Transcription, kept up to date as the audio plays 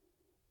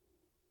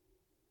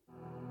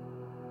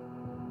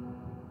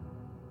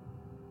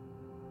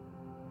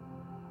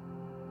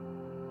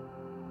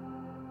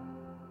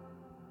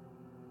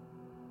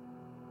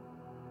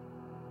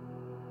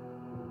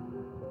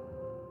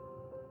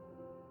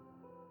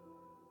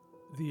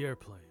The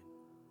airplane,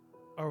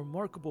 a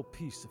remarkable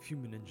piece of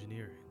human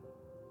engineering.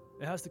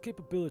 It has the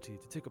capability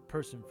to take a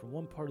person from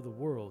one part of the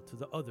world to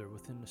the other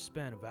within a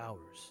span of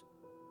hours.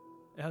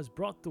 It has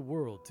brought the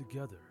world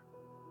together.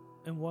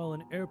 And while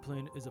an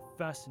airplane is a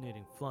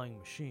fascinating flying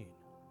machine,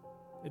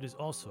 it is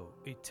also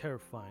a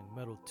terrifying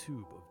metal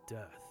tube of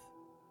death.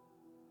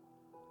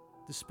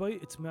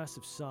 Despite its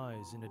massive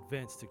size and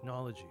advanced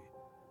technology,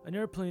 an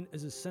airplane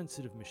is a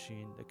sensitive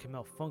machine that can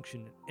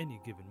malfunction at any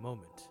given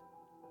moment.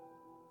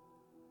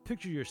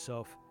 Picture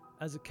yourself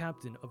as a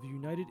captain of a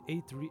United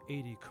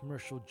A380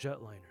 commercial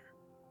jetliner.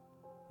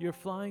 You're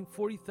flying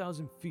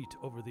 40,000 feet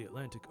over the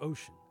Atlantic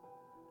Ocean.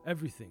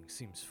 Everything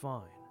seems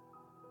fine.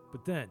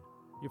 But then,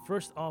 your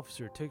first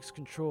officer takes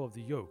control of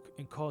the yoke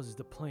and causes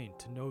the plane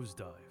to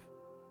nosedive.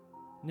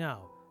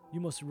 Now, you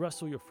must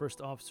wrestle your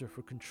first officer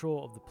for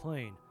control of the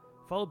plane,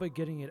 followed by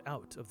getting it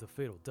out of the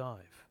fatal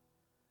dive.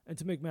 And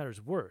to make matters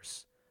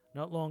worse,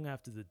 not long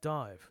after the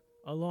dive,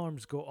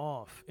 alarms go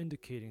off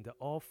indicating that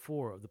all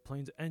 4 of the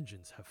plane's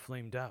engines have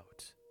flamed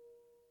out.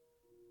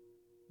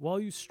 While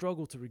you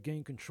struggle to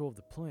regain control of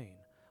the plane,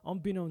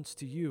 unbeknownst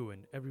to you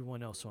and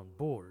everyone else on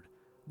board,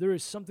 there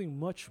is something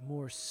much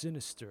more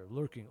sinister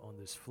lurking on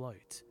this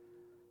flight.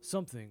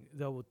 Something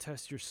that will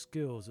test your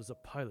skills as a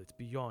pilot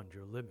beyond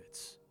your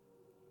limits.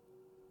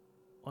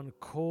 On a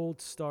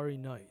cold, starry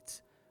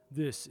night,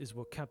 this is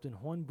what Captain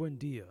Juan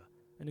Buendia,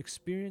 an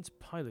experienced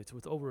pilot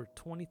with over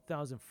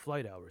 20,000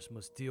 flight hours,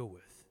 must deal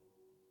with.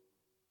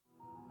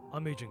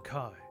 I'm Agent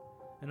Kai,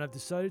 and I've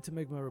decided to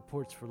make my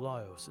reports for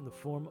Laos in the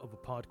form of a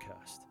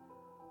podcast.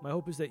 My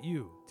hope is that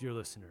you, dear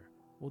listener,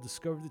 will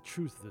discover the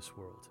truth of this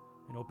world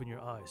and open your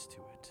eyes to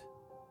it.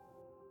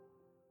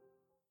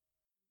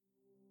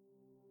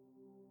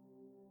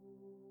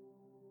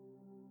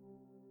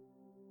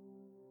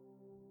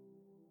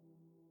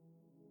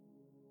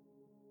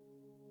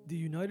 The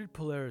United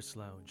Polaris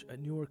Lounge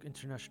at Newark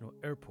International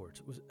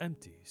Airport was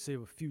empty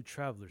save a few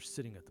travelers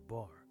sitting at the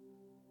bar.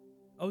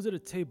 I was at a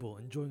table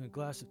enjoying a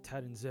glass of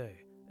Tadenze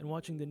and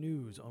watching the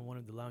news on one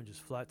of the lounge's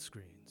flat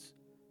screens.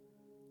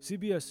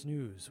 CBS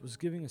News was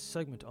giving a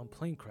segment on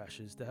plane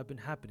crashes that have been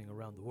happening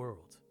around the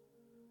world.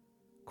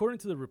 According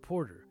to the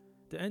reporter,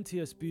 the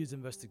NTSB's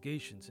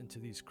investigations into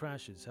these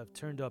crashes have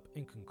turned up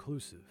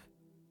inconclusive.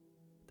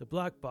 The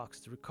black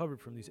box recovered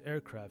from these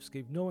aircrafts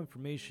gave no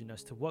information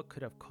as to what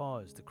could have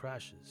caused the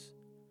crashes.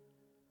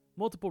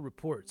 Multiple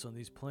reports on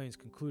these planes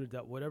concluded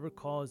that whatever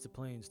caused the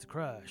planes to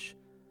crash,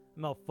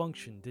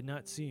 malfunction did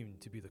not seem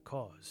to be the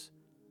cause.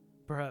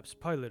 Perhaps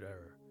pilot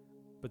error,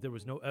 but there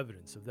was no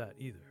evidence of that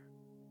either.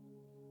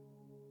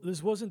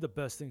 This wasn't the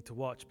best thing to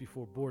watch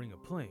before boarding a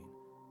plane,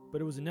 but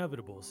it was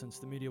inevitable since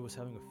the media was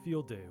having a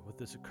field day with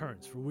this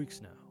occurrence for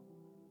weeks now.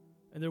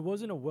 And there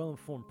wasn't a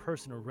well-informed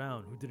person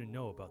around who didn't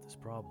know about this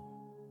problem.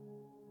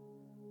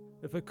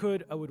 If I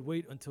could, I would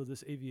wait until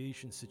this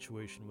aviation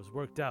situation was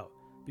worked out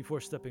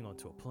before stepping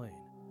onto a plane.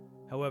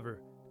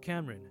 However,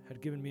 Cameron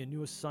had given me a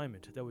new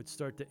assignment that would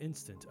start the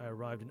instant I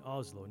arrived in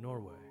Oslo,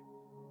 Norway.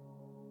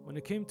 When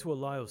it came to a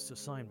Laos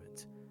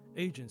assignment,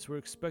 agents were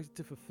expected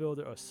to fulfill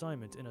their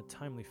assignment in a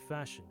timely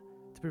fashion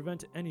to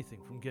prevent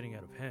anything from getting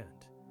out of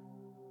hand.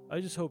 I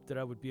just hoped that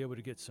I would be able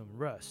to get some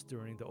rest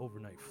during the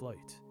overnight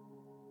flight.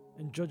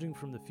 And judging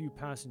from the few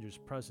passengers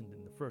present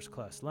in the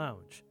first-class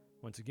lounge,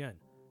 once again,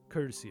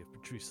 courtesy of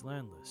Patrice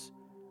Landless,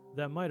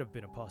 that might have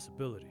been a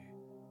possibility.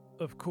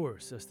 Of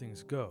course, as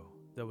things go,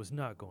 that was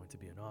not going to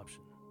be an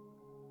option.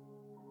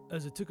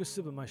 As I took a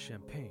sip of my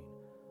champagne,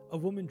 a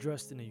woman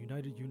dressed in a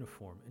United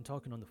uniform and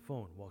talking on the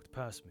phone walked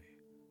past me.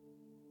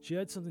 She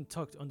had something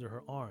tucked under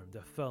her arm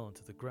that fell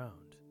onto the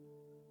ground.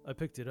 I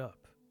picked it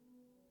up.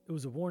 It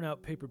was a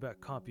worn-out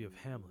paperback copy of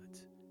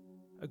Hamlet.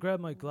 I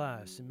grabbed my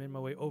glass and made my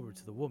way over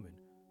to the woman,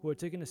 who had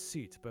taken a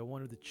seat by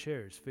one of the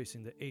chairs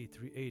facing the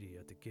A380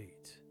 at the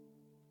gate.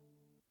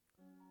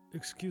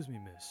 "Excuse me,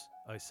 miss,"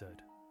 I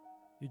said.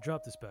 "You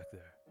dropped this back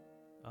there."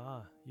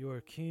 "Ah, you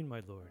are keen,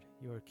 my lord,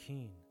 you are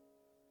keen."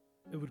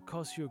 "It would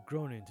cost you a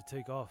groaning to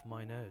take off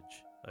mine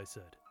edge," I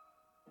said.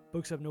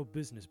 "Books have no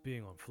business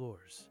being on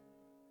floors."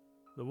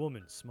 The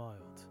woman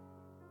smiled.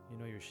 "You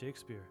know your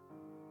Shakespeare."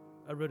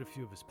 "I read a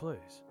few of his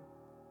plays."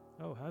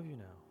 "Oh, have you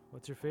now?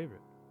 What's your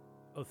favorite?"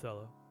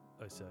 "Othello,"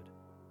 I said.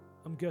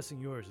 "I'm guessing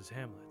yours is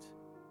Hamlet."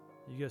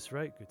 "You guess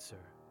right, good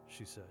sir,"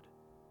 she said.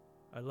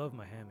 "I love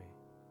my Hammy."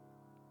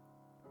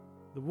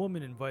 The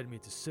woman invited me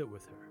to sit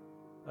with her.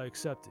 I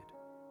accepted.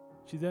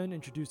 She then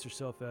introduced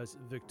herself as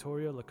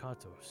Victoria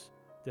Lakatos,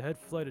 the head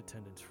flight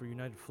attendant for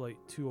United Flight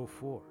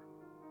 204.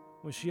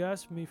 When she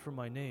asked me for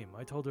my name,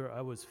 I told her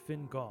I was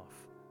Finn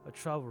Goff, a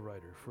travel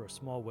writer for a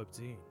small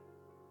webzine.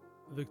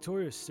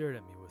 Victoria stared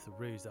at me with a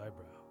raised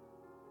eyebrow.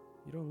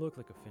 "You don't look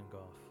like a Finn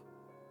Goff."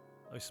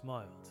 I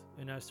smiled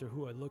and asked her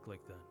who I looked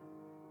like then.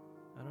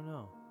 "I don't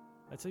know.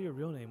 I'd say your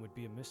real name would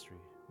be a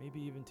mystery, maybe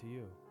even to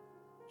you."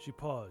 She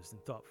paused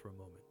and thought for a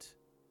moment.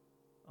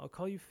 "I'll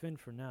call you Finn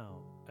for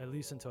now, at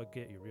least until I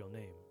get your real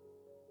name."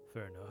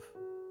 "Fair enough."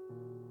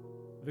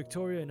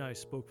 Victoria and I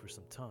spoke for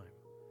some time.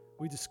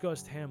 We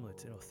discussed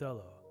Hamlet and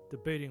Othello,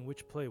 debating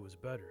which play was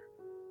better.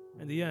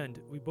 In the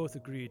end, we both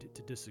agreed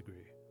to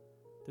disagree.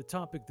 The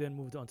topic then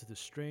moved on to the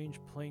strange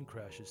plane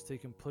crashes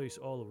taking place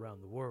all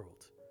around the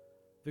world.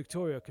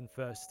 Victoria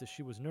confessed that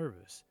she was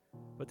nervous,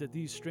 but that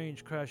these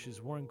strange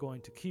crashes weren't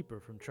going to keep her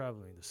from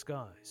traveling the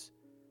skies.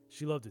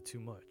 She loved it too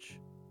much.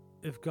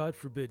 If God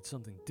forbid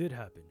something did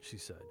happen, she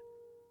said,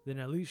 then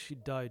at least she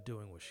died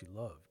doing what she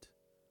loved.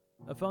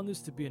 I found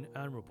this to be an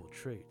admirable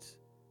trait.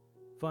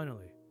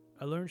 Finally,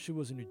 I learned she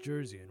was a New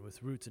Jerseyan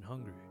with roots in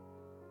Hungary.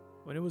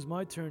 When it was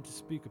my turn to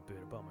speak a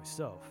bit about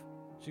myself,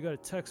 she got a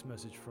text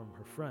message from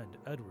her friend,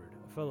 Edward,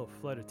 a fellow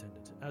flight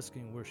attendant,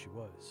 asking where she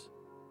was.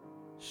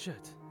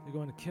 "Shit, they're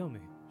going to kill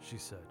me," she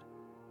said.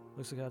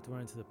 "Looks like I have to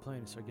run into the plane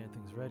and start getting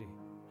things ready."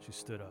 She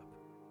stood up.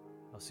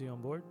 "I'll see you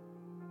on board?"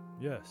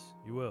 "Yes,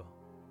 you will."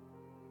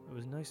 "It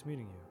was nice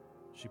meeting you."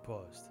 She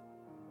paused.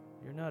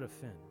 "You're not a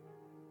Finn.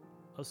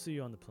 I'll see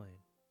you on the plane."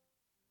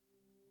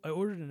 I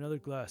ordered another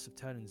glass of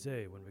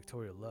Tadenze when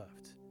Victoria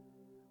left.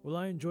 While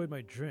I enjoyed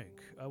my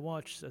drink, I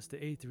watched as the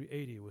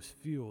A380 was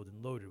fueled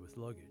and loaded with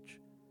luggage.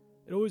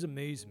 It always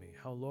amazed me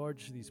how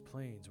large these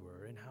planes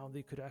were and how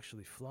they could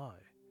actually fly.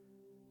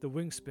 The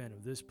wingspan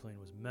of this plane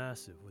was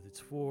massive with its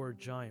 4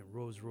 giant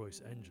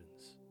Rolls-Royce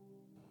engines.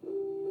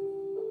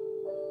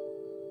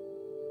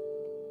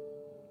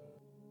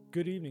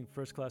 Good evening,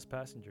 first-class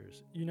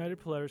passengers. United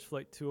Polaris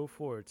Flight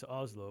 204 to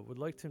Oslo would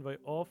like to invite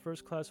all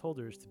first-class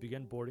holders to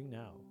begin boarding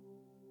now.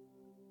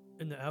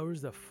 In the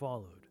hours that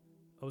followed,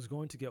 I was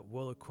going to get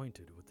well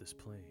acquainted with this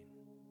plane.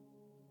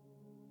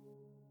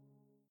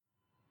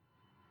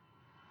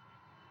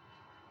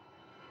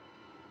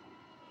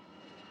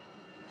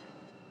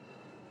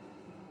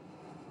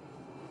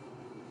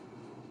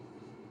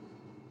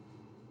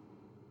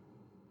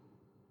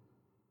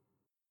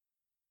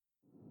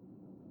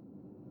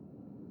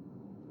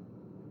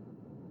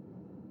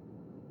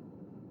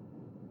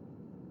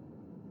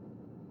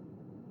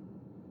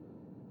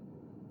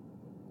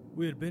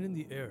 We had been in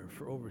the air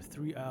for over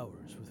 3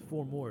 hours with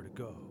 4 more to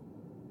go.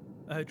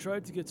 I had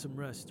tried to get some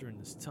rest during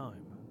this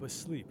time, but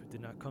sleep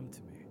did not come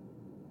to me.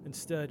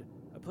 Instead,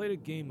 I played a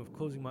game of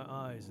closing my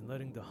eyes and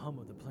letting the hum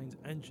of the plane's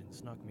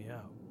engines knock me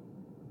out.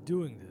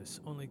 Doing this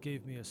only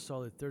gave me a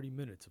solid 30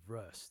 minutes of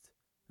rest.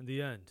 In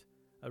the end,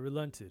 I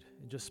relented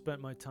and just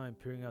spent my time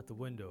peering out the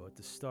window at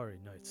the starry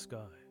night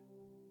sky.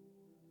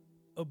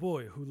 A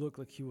boy who looked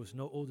like he was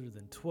no older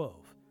than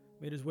 12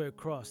 made his way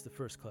across the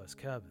first-class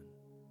cabin.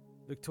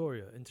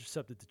 Victoria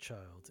intercepted the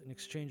child and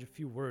exchanged a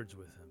few words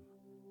with him.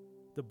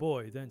 The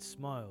boy then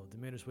smiled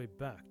and made his way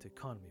back to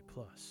Economy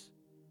Plus.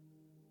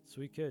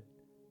 "Sweet kid,"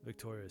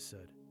 Victoria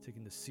said,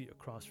 taking the seat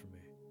across from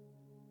me.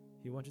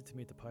 "He wanted to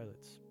meet the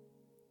pilots."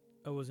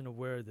 I wasn't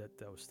aware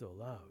that was still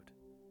allowed.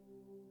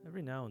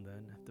 "Every now and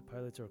then, if the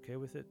pilots are okay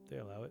with it, they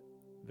allow it."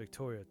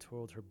 Victoria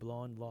twirled her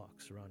blonde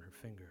locks around her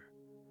finger.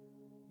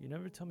 "You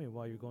never tell me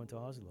why you're going to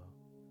Oslo."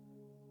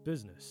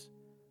 "Business.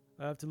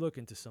 I have to look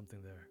into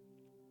something there."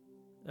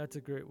 "That's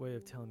a great way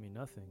of telling me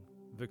nothing."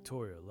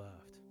 Victoria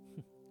laughed.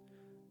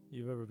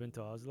 "You've ever been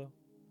to Oslo?"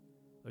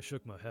 I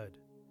shook my head.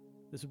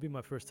 This would be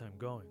my first time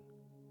going.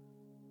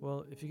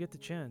 "Well, if you get the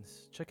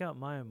chance, check out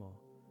Mayamo.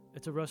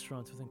 It's a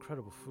restaurant with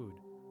incredible food."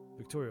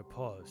 Victoria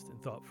paused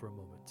and thought for a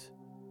moment.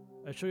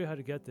 "I'd show you how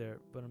to get there,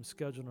 but I'm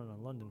scheduled on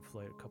a London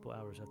flight a couple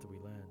hours after we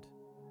land."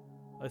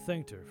 I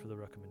thanked her for the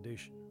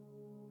recommendation.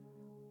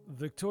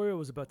 Victoria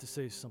was about to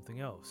say something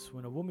else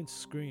when a woman's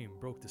scream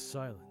broke the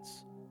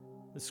silence.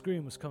 The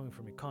scream was coming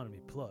from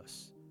Economy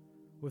Plus.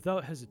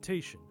 Without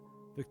hesitation,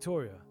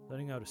 Victoria,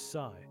 letting out a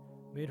sigh,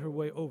 made her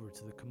way over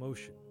to the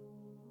commotion.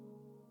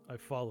 I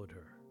followed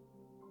her.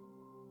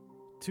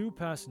 2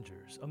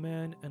 passengers, a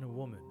man and a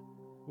woman,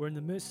 were in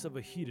the midst of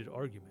a heated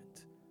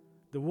argument.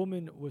 The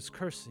woman was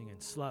cursing and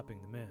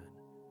slapping the man.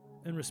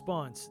 In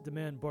response, the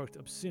man barked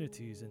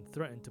obscenities and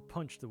threatened to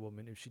punch the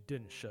woman if she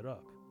didn't shut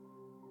up.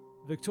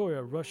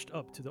 Victoria rushed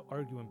up to the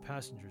arguing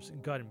passengers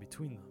and got in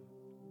between them.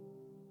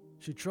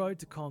 She tried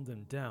to calm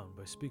them down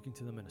by speaking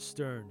to them in a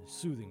stern,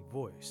 soothing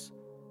voice.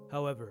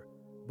 However,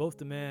 both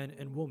the man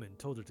and woman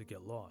told her to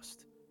get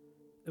lost.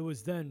 It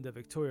was then that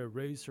Victoria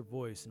raised her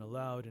voice in a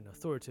loud and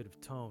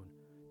authoritative tone,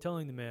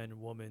 telling the man and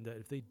woman that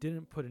if they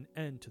didn't put an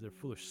end to their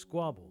foolish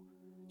squabble,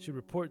 she'd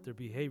report their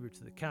behavior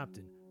to the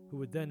captain, who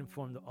would then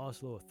inform the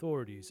Oslo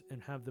authorities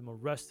and have them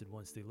arrested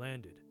once they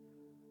landed.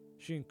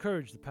 She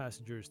encouraged the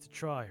passengers to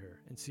try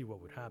her and see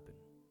what would happen.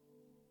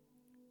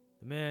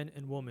 The man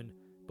and woman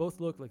both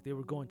looked like they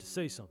were going to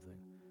say something,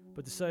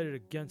 but decided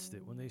against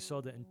it when they saw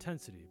the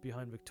intensity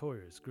behind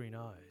Victoria's green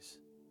eyes.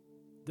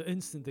 The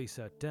instant they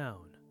sat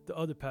down, the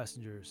other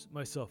passengers,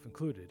 myself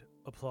included,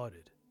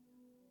 applauded.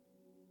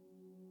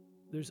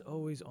 "There's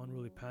always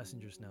unruly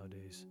passengers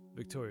nowadays,"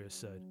 Victoria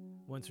said,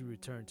 once we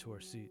returned to our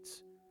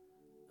seats.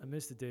 "I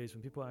miss the days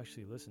when people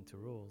actually listened to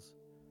rules."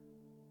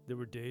 "There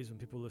were days when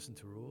people listened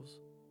to rules?"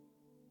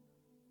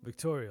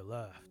 Victoria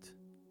laughed.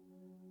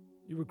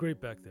 "You were great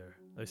back there,"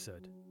 I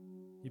said.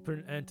 "You put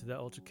an end to that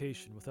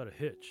altercation without a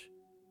hitch.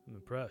 I'm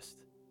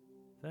impressed."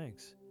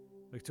 "Thanks."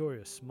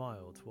 Victoria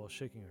smiled while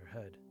shaking her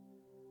head.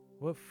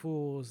 "What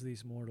fools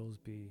these mortals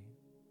be."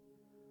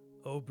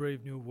 Oh,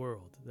 brave new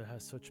world that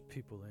has such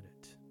people in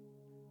it.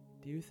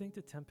 Do you think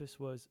the Tempest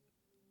was...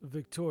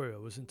 Victoria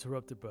was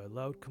interrupted by a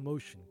loud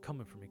commotion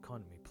coming from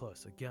Economy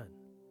Plus again.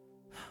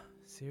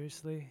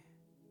 Seriously?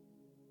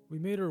 We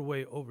made our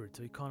way over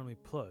to Economy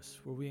Plus,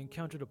 where we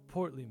encountered a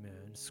portly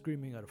man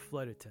screaming at a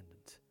flight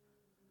attendant.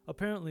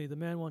 Apparently, the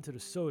man wanted a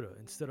soda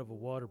instead of a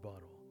water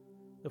bottle.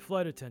 The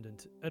flight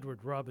attendant,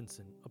 Edward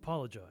Robinson,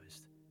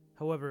 apologized.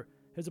 However,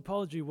 his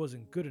apology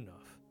wasn't good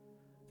enough.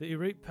 The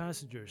irate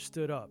passenger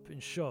stood up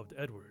and shoved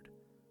Edward.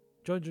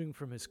 Judging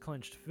from his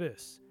clenched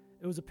fists,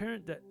 it was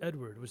apparent that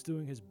Edward was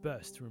doing his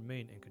best to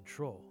remain in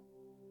control.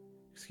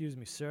 "Excuse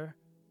me, sir,"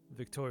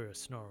 Victoria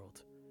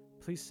snarled.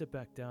 "Please sit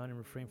back down and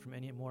refrain from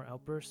any more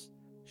outbursts."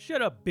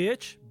 "Shut up,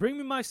 bitch! Bring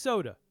me my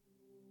soda!"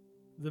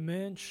 The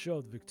man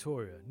shoved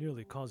Victoria,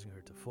 nearly causing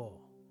her to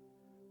fall.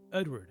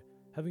 Edward,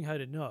 having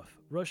had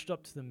enough, rushed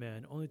up to the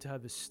man only to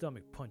have his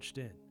stomach punched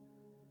in.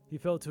 He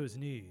fell to his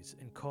knees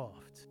and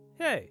coughed.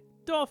 "Hey,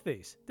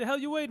 dollface, the hell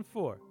you waiting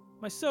for?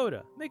 My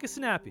soda, make it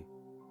snappy."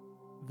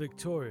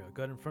 Victoria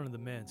got in front of the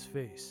man's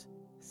face.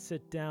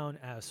 "Sit down,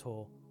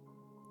 asshole."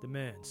 The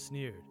man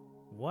sneered.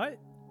 "What?"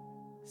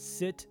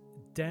 "Sit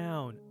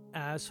down,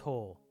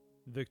 asshole,"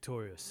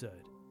 Victoria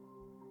said.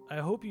 "I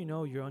hope you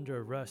know you're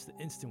under arrest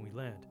the instant we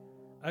land.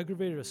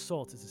 Aggravated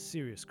assault is a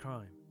serious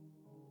crime."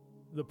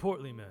 The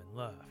portly man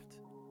laughed.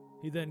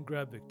 He then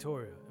grabbed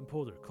Victoria and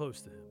pulled her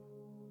close to him.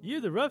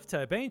 "You the rough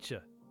type, ain't ya?"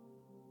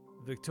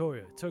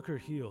 Victoria took her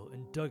heel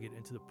and dug it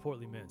into the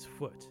portly man's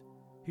foot.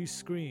 He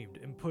screamed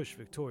and pushed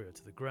Victoria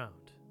to the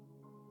ground.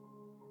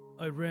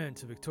 I ran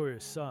to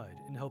Victoria's side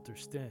and helped her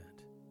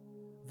stand.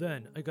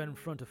 Then I got in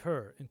front of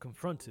her and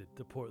confronted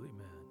the portly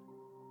man.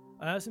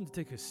 I asked him to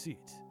take his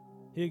seat.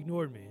 He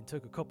ignored me and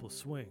took a couple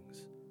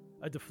swings.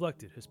 I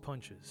deflected his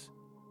punches.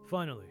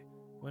 Finally,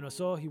 when I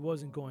saw he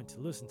wasn't going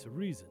to listen to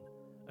reason,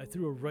 I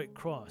threw a right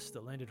cross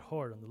that landed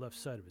hard on the left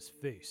side of his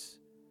face.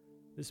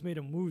 This made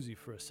him woozy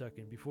for a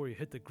second before he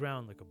hit the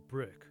ground like a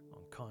brick,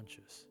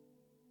 unconscious.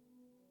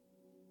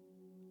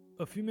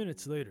 A few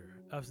minutes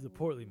later, after the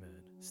portly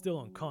man, still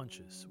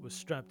unconscious, was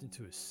strapped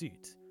into his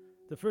seat,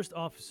 the first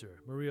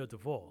officer, Maria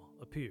Duvall,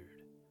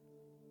 appeared.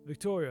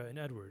 Victoria and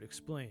Edward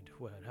explained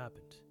what had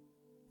happened.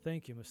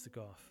 "Thank you, Mr.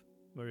 Goff,"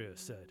 Maria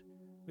said.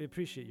 "We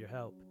appreciate your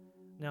help.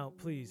 Now,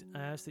 please, I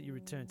ask that you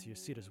return to your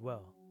seat as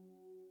well."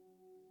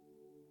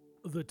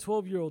 The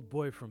 12-year-old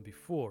boy from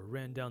before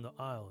ran down the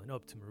aisle and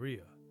up to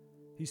Maria.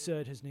 He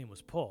said his name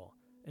was Paul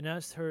and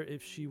asked her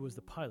if she was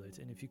the pilot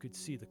and if he could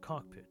see the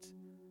cockpit.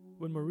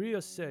 When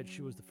Maria said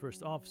she was the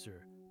first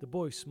officer, the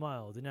boy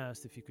smiled and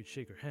asked if he could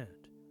shake her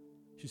hand.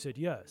 She said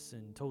yes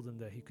and told him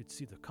that he could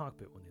see the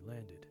cockpit when they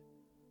landed.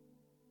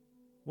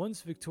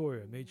 Once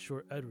Victoria made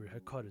sure Edward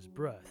had caught his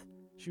breath,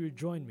 she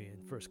rejoined me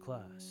in first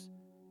class.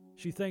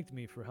 She thanked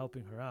me for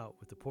helping her out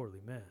with the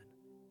portly man.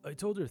 I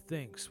told her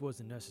thanks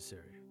wasn't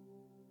necessary.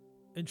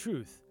 In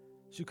truth,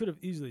 she could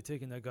have easily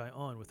taken that guy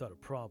on without a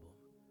problem.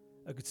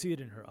 I could see it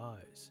in her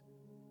eyes.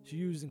 She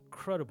used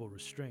incredible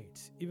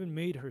restraint, even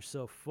made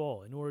herself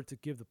fall in order to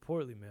give the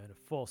portly man a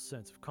false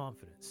sense of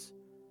confidence.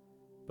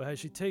 But had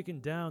she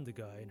taken down the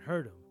guy and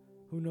hurt him,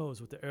 who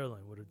knows what the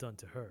airline would have done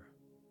to her.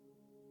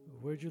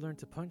 "Where'd you learn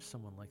to punch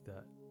someone like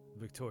that?"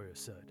 Victoria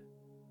said.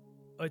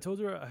 I told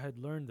her I had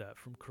learned that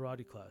from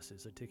karate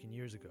classes I'd taken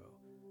years ago.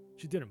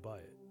 She didn't buy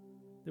it.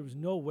 There was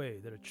no way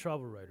that a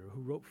travel writer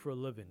who wrote for a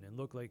living and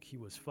looked like he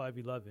was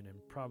 5'11"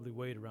 and probably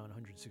weighed around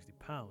 160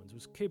 pounds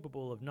was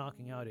capable of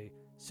knocking out a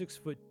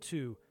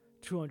 6'2",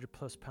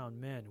 200-plus pound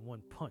man in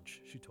one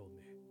punch, she told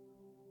me.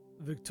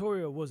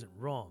 Victoria wasn't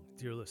wrong,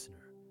 dear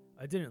listener.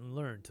 I didn't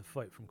learn to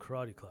fight from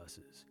karate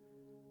classes.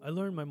 I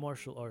learned my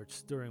martial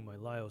arts during my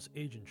Laos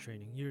agent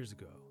training years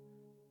ago.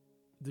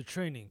 The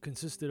training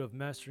consisted of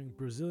mastering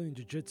Brazilian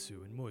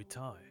Jiu-Jitsu and Muay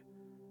Thai.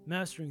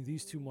 Mastering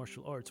these two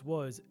martial arts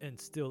was, and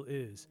still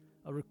is,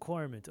 a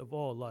requirement of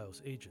all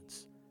Laos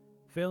agents.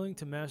 Failing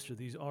to master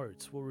these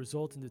arts will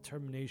result in the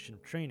termination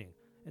of training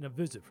and a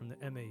visit from the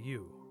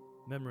MAU,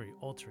 Memory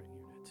Altering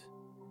Unit.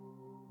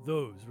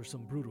 Those were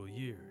some brutal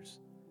years.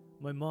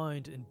 My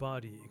mind and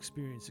body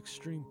experienced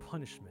extreme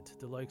punishment,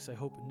 the likes I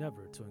hope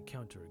never to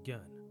encounter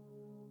again.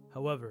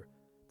 However,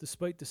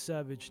 despite the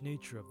savage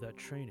nature of that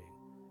training,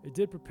 it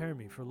did prepare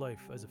me for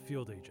life as a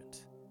field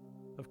agent.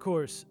 Of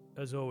course,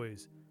 as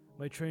always,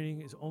 my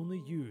training is only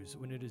used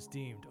when it is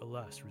deemed a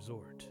last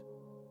resort.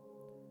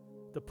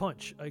 The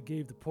punch I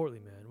gave the portly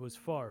man was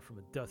far from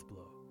a death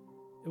blow.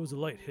 It was a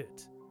light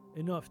hit,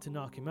 enough to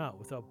knock him out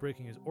without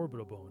breaking his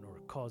orbital bone or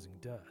causing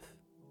death.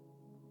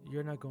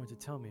 "You're not going to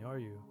tell me, are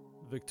you?"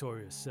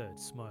 Victoria said,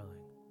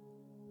 smiling.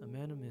 "A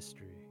man of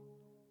mystery.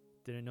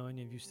 Didn't know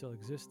any of you still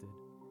existed."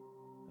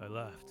 I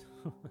laughed.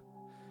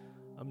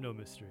 "I'm no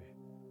mystery.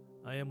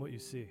 I am what you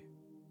see.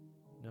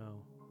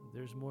 No,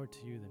 there's more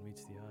to you than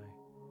meets the eye.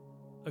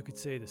 I could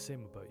say the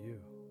same about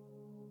you."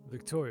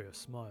 Victoria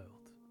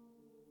smiled.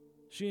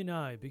 She and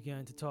I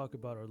began to talk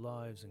about our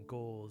lives and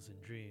goals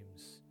and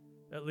dreams.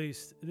 At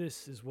least,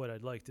 this is what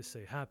I'd like to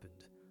say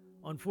happened.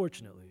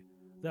 Unfortunately,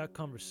 that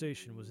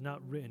conversation was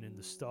not written in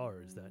the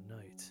stars that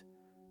night.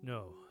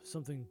 No,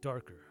 something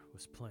darker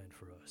was planned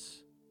for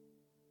us.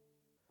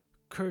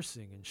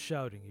 Cursing and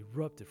shouting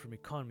erupted from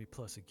Economy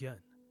Plus again.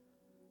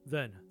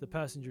 Then, the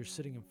passengers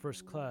sitting in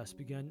first class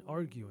began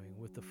arguing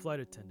with the flight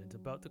attendant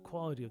about the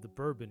quality of the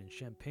bourbon and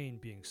champagne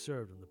being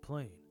served on the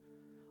plane.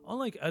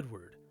 Unlike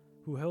Edward,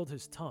 who held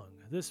his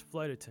tongue, this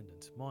flight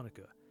attendant,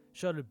 Monica,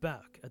 shouted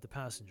back at the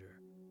passenger.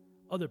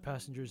 Other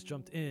passengers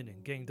jumped in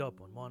and ganged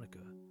up on Monica.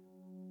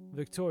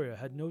 Victoria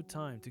had no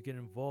time to get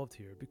involved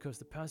here because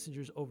the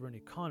passengers over in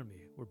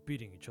economy were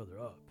beating each other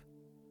up.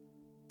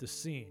 The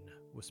scene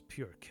was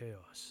pure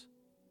chaos.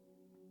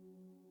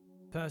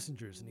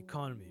 Passengers in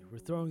economy were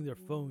throwing their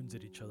phones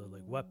at each other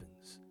like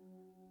weapons.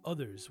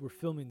 Others were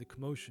filming the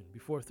commotion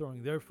before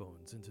throwing their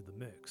phones into the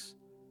mix.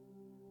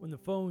 When the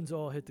phones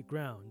all hit the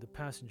ground, the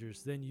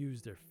passengers then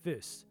used their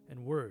fists and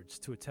words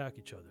to attack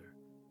each other.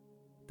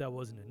 That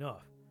wasn't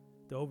enough.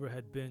 The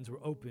overhead bins were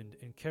opened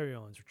and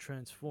carry-ons were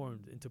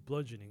transformed into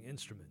bludgeoning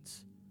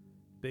instruments.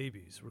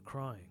 Babies were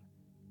crying.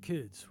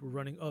 Kids were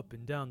running up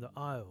and down the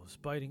aisles,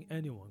 biting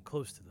anyone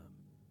close to them.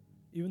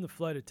 Even the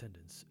flight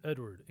attendants,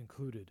 Edward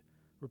included,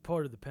 were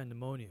part of the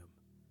pandemonium.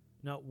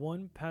 Not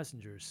one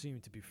passenger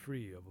seemed to be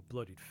free of a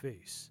bloodied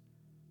face.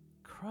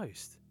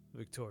 "Christ,"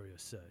 Victoria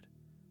said.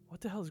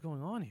 "What the hell is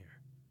going on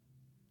here?"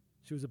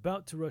 She was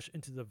about to rush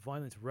into the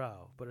violent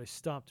row, but I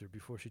stopped her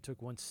before she took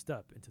one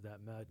step into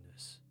that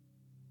madness.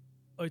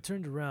 I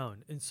turned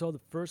around and saw the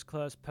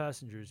first-class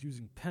passengers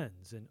using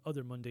pens and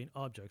other mundane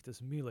objects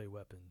as melee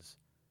weapons.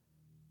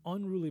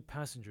 Unruly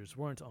passengers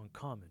weren't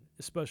uncommon,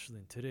 especially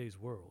in today's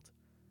world.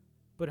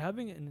 But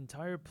having an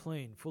entire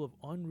plane full of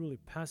unruly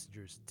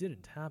passengers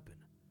didn't happen.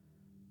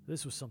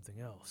 This was something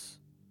else.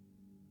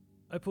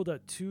 I pulled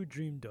out 2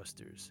 Dream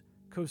Dusters,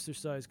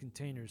 coaster-sized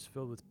containers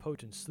filled with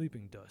potent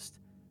sleeping dust,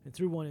 and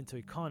threw one into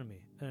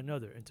economy and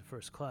another into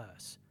first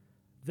class.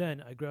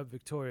 Then I grabbed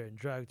Victoria and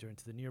dragged her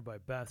into the nearby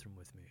bathroom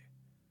with me.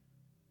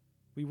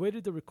 We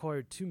waited the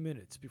required 2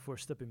 minutes before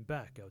stepping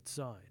back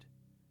outside.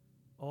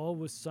 All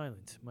was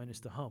silent minus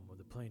the hum of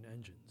the plane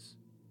engines.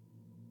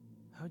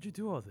 "How'd you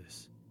do all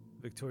this?"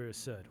 Victoria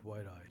said,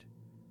 wide-eyed.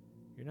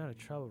 "You're not a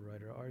travel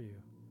writer, are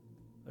you?"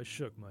 I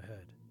shook my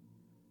head.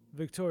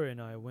 Victoria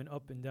and I went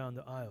up and down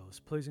the aisles,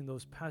 placing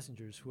those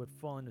passengers who had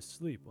fallen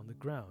asleep on the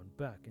ground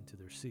back into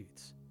their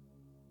seats.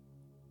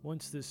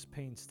 Once this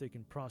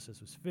painstaking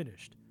process was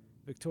finished,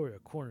 Victoria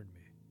cornered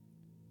me.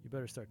 "You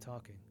better start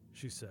talking,"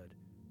 she said.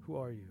 "Who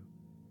are you?"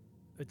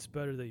 "It's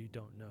better that you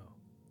don't know."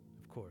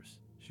 "Of course,"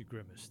 she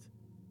grimaced.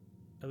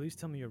 "At least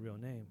tell me your real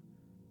name."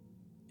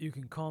 "You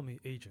can call me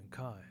Agent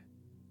Kai."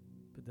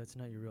 "But that's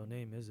not your real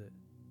name, is it?"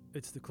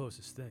 "It's the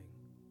closest thing."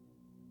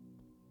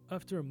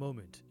 After a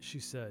moment, she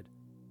said,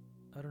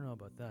 "I don't know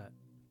about that,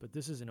 but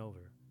this isn't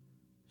over."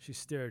 She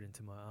stared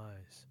into my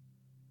eyes.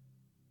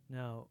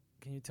 "Now,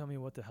 can you tell me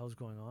what the hell's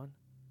going on?"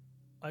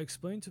 I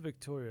explained to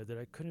Victoria that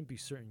I couldn't be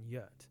certain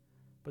yet,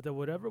 but that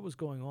whatever was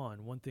going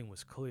on, one thing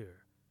was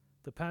clear.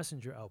 The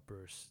passenger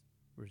outbursts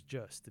were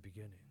just the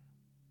beginning.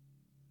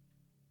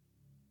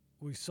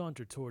 We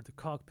sauntered toward the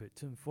cockpit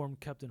to inform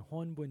Captain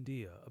Juan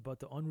Buendia about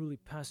the unruly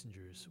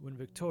passengers when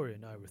Victoria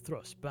and I were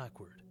thrust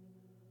backward.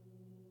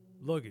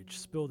 Luggage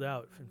spilled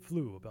out and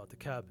flew about the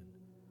cabin.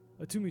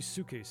 A Toomey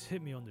suitcase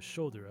hit me on the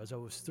shoulder as I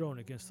was thrown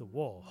against the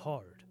wall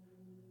hard.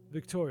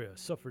 Victoria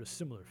suffered a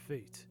similar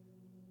fate.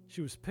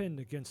 She was pinned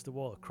against the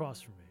wall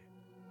across from me.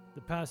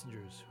 The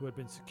passengers, who had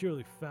been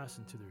securely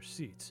fastened to their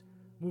seats,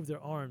 moved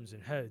their arms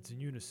and heads in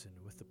unison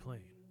with the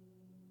plane.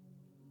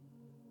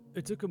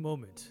 It took a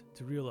moment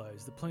to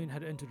realize the plane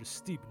had entered a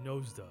steep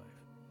nosedive.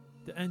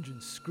 The engine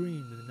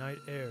screamed in the night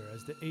air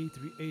as the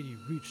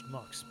A380 reached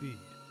Mach speed.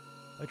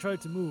 I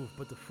tried to move,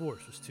 but the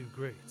force was too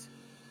great.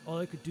 All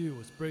I could do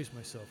was brace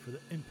myself for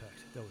the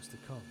impact that was to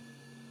come.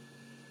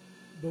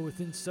 But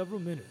within several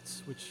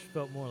minutes, which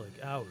felt more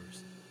like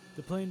hours,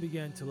 the plane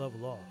began to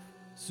level off.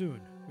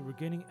 Soon, we were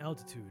gaining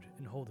altitude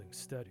and holding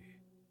steady.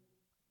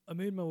 I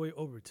made my way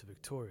over to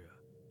Victoria.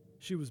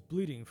 She was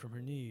bleeding from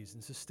her knees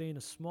and sustained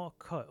a small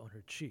cut on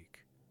her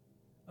cheek.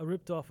 I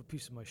ripped off a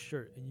piece of my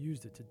shirt and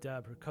used it to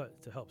dab her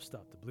cut to help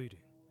stop the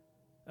bleeding.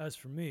 As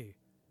for me,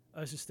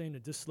 I sustained a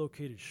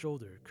dislocated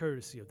shoulder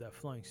courtesy of that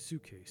flying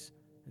suitcase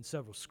and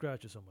several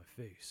scratches on my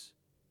face.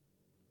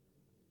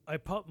 I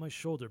popped my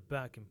shoulder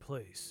back in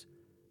place.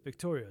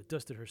 Victoria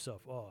dusted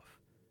herself off.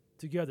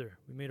 Together,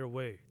 we made our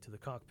way to the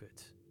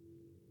cockpit.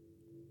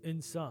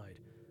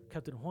 Inside,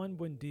 Captain Juan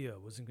Buendia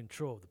was in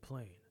control of the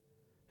plane.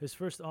 His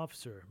first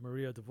officer,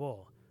 Maria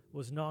Duval,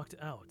 was knocked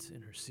out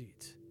in her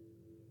seat.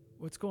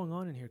 "What's going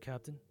on in here,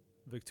 Captain?"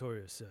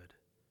 Victoria said.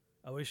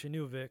 "I wish I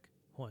knew, Vic,"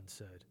 Juan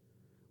said.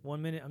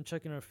 "One minute I'm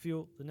checking our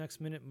fuel, the next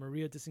minute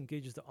Maria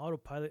disengages the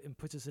autopilot and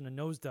puts us in a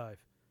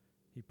nosedive."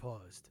 He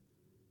paused.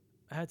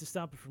 "I had to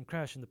stop her from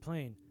crashing the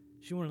plane.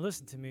 She wouldn't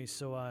listen to me,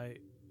 so I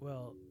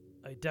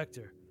decked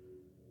her."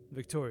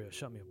 Victoria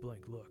shot me a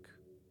blank look.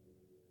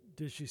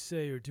 "Did she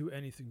say or do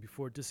anything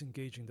before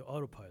disengaging the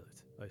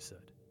autopilot?" I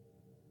said.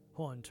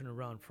 Juan turned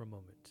around for a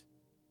moment.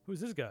 "Who's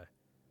this guy?"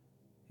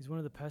 "He's one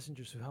of the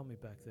passengers who helped me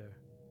back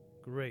there."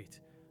 "Great.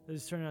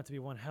 This is turning out to be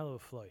one hell of a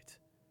flight,"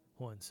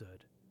 Juan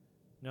said.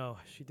 "No,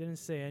 she didn't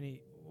say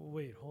any...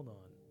 Wait, hold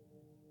on.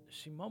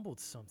 She mumbled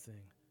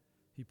something.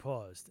 He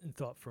paused and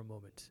thought for a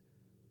moment.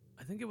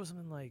 I think it was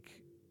something like,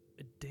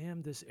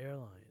 damn this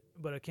airline,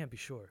 but I can't be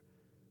sure.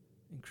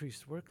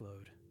 Increased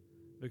workload,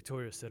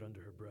 Victoria said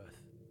under her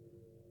breath.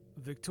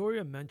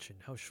 Victoria mentioned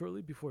how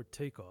shortly before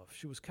takeoff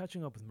she was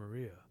catching up with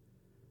Maria.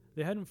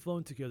 They hadn't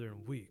flown together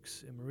in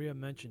weeks, and Maria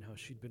mentioned how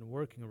she'd been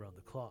working around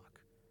the clock.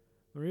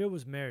 Maria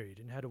was married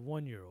and had a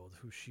 1-year-old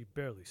who she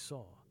barely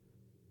saw.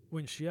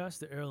 When she asked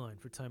the airline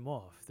for time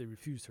off, they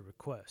refused her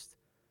request,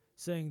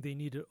 saying they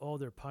needed all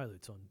their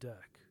pilots on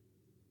deck.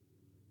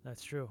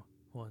 That's true,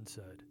 Juan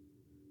said.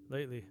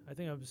 Lately, I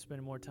think I've been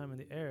spending more time in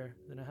the air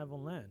than I have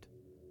on land.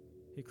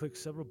 He clicked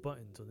several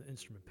buttons on the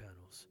instrument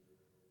panels.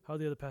 How are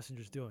the other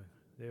passengers doing?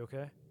 They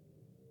okay?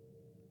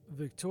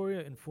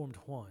 Victoria informed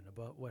Juan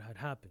about what had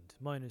happened,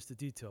 minus the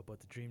detail about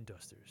the Dream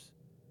Dusters.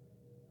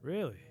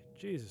 Really?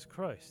 Jesus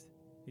Christ,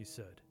 he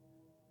said.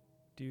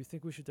 Do you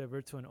think we should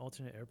divert to an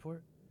alternate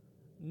airport?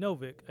 No,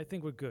 Vic, I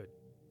think we're good,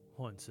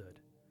 Juan said.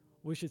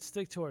 We should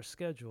stick to our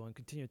schedule and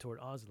continue toward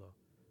Oslo.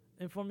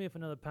 Inform me if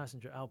another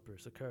passenger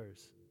outburst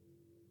occurs.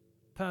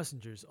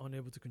 Passengers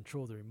unable to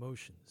control their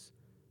emotions,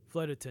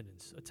 flight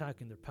attendants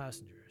attacking their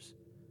passengers,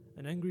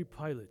 an angry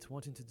pilot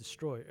wanting to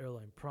destroy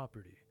airline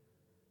property.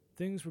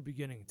 Things were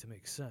beginning to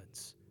make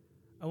sense.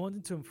 I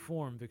wanted to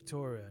inform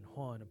Victoria and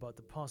Juan about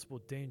the possible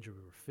danger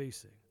we were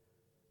facing,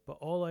 but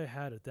all I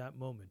had at that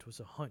moment was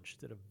a hunch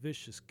that a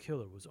vicious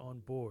killer was on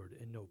board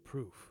and no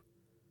proof.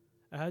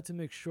 I had to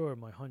make sure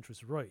my hunch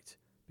was right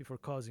before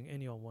causing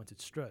any unwanted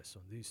stress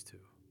on these two.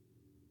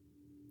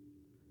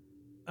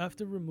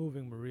 After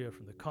removing Maria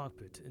from the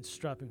cockpit and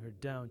strapping her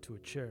down to a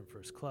chair in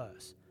first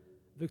class,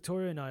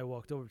 Victoria and I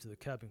walked over to the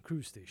cabin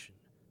crew station.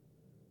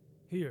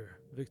 Here,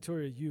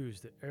 Victoria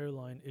used the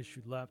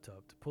airline-issued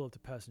laptop to pull up the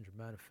passenger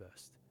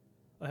manifest.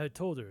 I had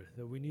told her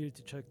that we needed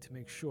to check to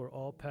make sure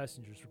all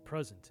passengers were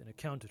present and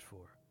accounted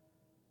for.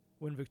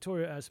 When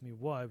Victoria asked me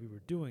why we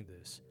were doing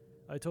this,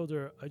 I told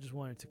her I just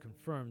wanted to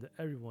confirm that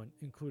everyone,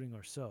 including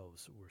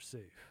ourselves, were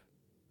safe.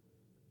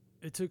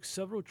 It took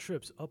several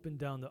trips up and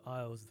down the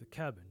aisles of the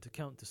cabin to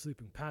count the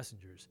sleeping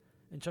passengers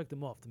and check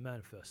them off the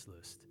manifest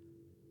list.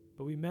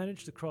 But we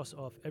managed to cross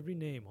off every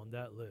name on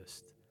that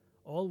list.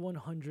 All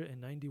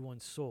 191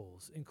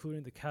 souls,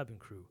 including the cabin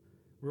crew,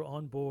 were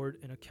on board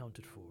and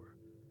accounted for.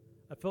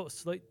 I felt a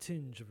slight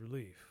tinge of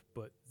relief,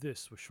 but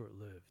this was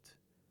short-lived.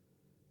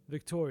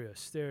 Victoria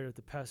stared at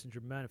the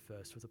passenger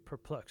manifest with a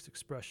perplexed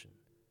expression.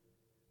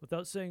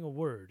 Without saying a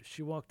word,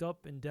 she walked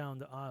up and down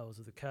the aisles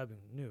of the cabin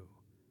anew.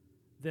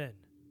 Then,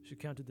 she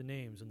counted the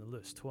names on the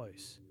list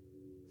twice.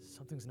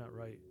 Something's not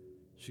right,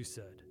 she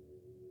said.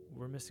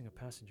 We're missing a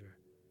passenger.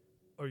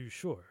 Are you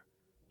sure?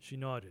 She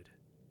nodded.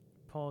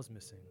 Paul's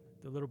missing.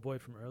 The little boy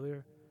from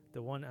earlier,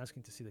 the one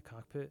asking to see the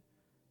cockpit.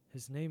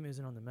 His name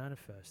isn't on the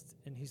manifest,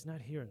 and he's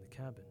not here in the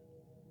cabin.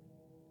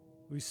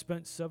 We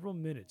spent several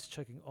minutes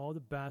checking all the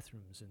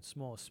bathrooms and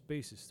small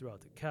spaces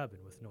throughout the cabin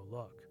with no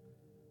luck.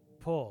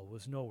 Paul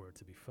was nowhere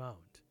to be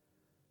found.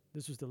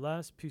 This was the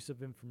last piece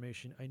of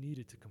information I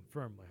needed to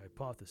confirm my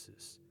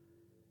hypothesis.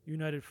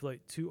 United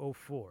Flight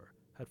 204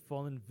 had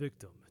fallen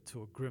victim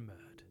to a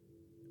Grimad.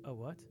 A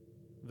what?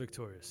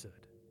 Victoria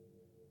said.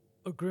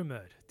 A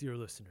Grimad, dear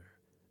listener,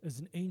 is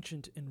an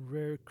ancient and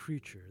rare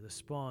creature that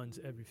spawns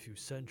every few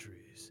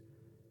centuries.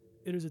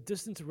 It is a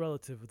distant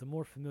relative of the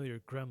more familiar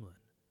gremlin,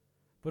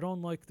 but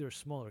unlike their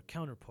smaller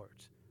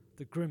counterpart,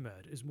 the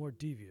Grimad is more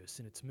devious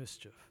in its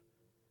mischief.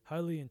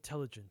 Highly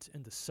intelligent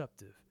and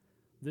deceptive,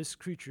 this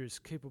creature is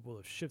capable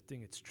of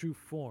shifting its true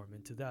form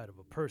into that of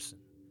a person.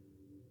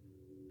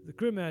 The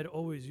Grimad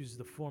always uses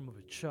the form of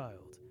a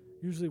child,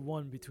 usually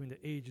one between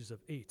the ages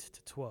of 8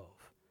 to 12,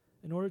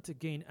 in order to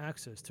gain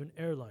access to an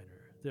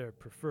airliner, their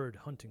preferred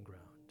hunting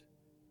ground.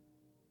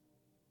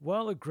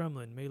 While a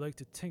gremlin may like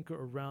to tinker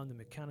around the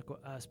mechanical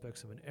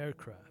aspects of an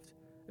aircraft,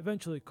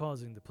 eventually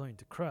causing the plane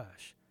to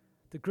crash,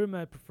 the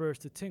Grimad prefers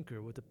to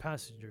tinker with the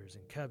passengers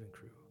and cabin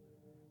crew.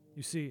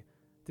 You see,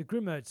 the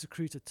Grimad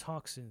secretes a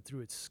toxin through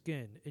its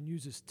skin and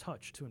uses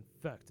touch to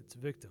infect its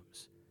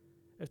victims.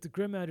 If the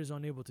Grimad is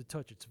unable to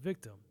touch its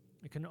victim,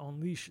 it can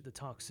unleash the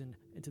toxin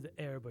into the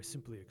air by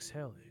simply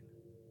exhaling.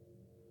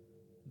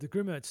 The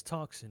Grimad's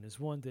toxin is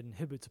one that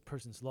inhibits a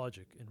person's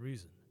logic and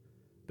reason.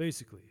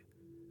 Basically,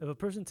 if a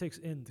person takes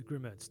in the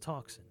Grimad's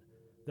toxin,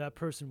 that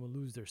person will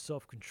lose their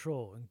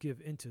self-control and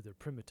give into their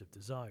primitive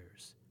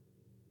desires.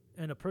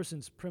 And a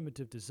person's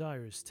primitive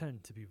desires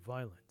tend to be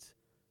violent.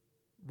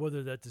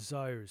 Whether that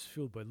desire is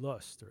fueled by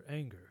lust or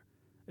anger,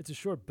 it's a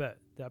sure bet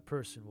that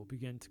person will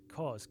begin to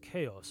cause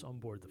chaos on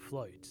board the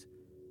flight.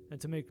 And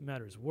to make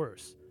matters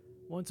worse,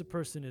 once a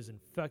person is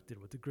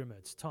infected with the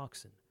Grimad's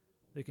toxin,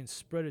 they can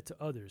spread it to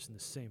others in the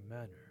same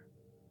manner.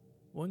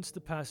 Once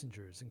the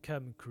passengers and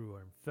cabin crew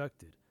are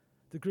infected,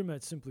 the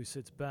Grimad simply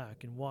sits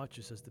back and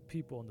watches as the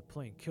people on the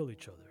plane kill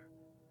each other.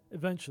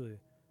 Eventually,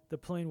 the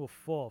plane will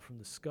fall from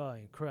the sky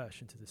and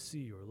crash into the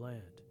sea or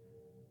land.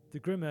 The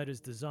Grimad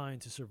is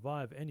designed to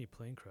survive any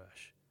plane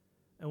crash.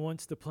 And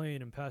once the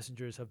plane and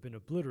passengers have been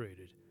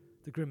obliterated,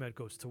 the Grimad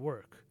goes to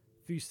work,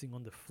 feasting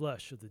on the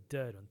flesh of the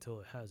dead until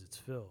it has its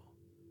fill.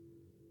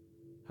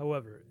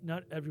 However,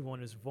 not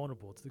everyone is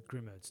vulnerable to the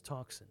Grimad's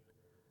toxin.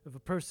 If a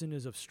person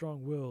is of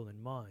strong will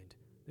and mind,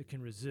 they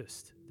can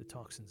resist the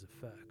toxin's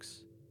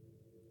effects.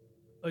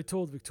 I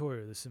told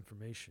Victoria this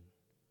information.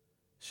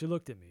 She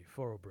looked at me,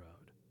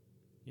 furrow-browed.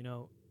 You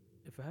know,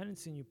 if I hadn't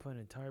seen you put an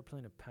entire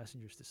plane of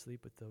passengers to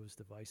sleep with those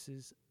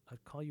devices,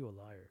 I'd call you a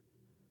liar.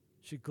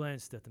 She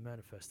glanced at the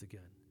manifest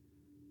again.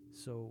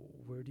 So,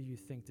 where do you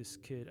think this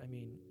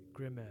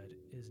Grimad,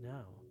 is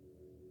now?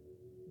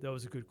 That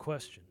was a good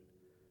question.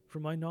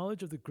 From my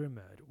knowledge of the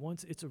Grimad,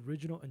 once its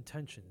original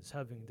intentions,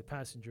 having the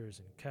passengers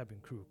and cabin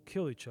crew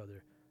kill each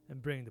other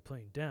and bring the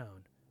plane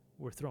down,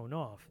 were thrown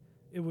off,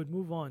 it would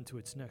move on to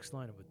its next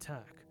line of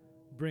attack,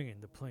 bringing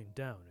the plane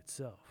down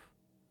itself.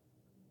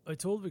 I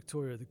told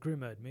Victoria the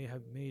Grimad may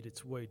have made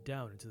its way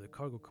down into the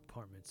cargo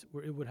compartments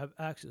where it would have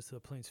access to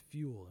the plane's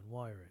fuel and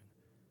wiring.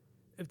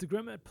 If the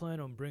Grimad planned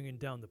on bringing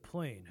down the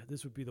plane,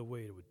 this would be the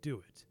way it would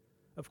do it.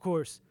 Of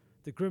course,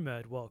 the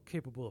Grimad, while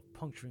capable of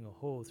puncturing a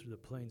hole through the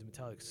plane's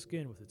metallic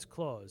skin with its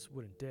claws,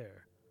 wouldn't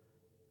dare.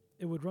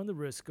 It would run the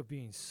risk of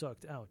being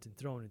sucked out and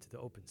thrown into the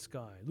open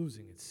sky,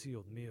 losing its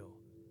sealed meal.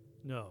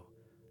 No,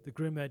 the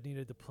Grimad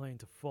needed the plane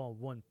to fall in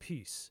one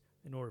piece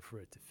in order for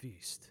it to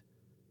feast.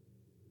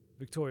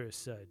 Victoria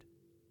said,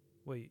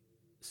 Wait,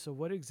 so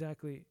what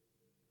exactly?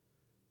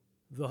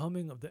 The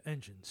humming of the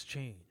engines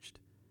changed.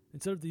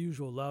 Instead of the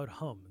usual loud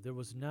hum, there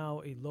was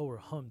now a lower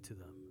hum to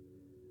them.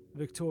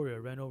 Victoria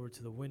ran over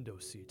to the window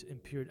seat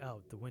and peered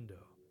out the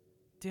window.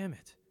 Damn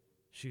it,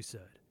 she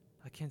said.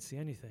 I can't see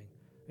anything.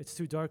 It's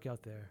too dark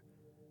out there.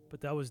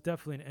 But that was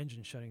definitely an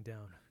engine shutting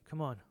down. Come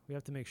on, we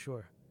have to make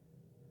sure.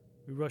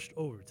 We rushed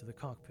over to the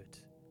cockpit.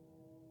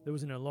 There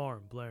was an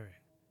alarm blaring.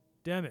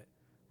 Damn it,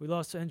 we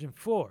lost engine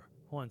 4,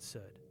 Juan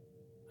said.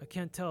 I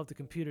can't tell if the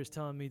computer is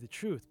telling me the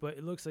truth, but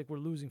it looks like we're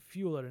losing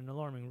fuel at an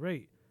alarming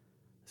rate.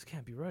 This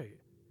can't be right.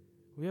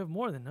 We have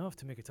more than enough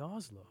to make it to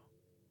Oslo.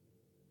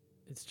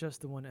 It's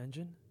just the one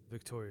engine,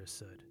 Victoria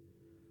said.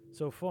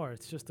 So far,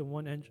 it's just the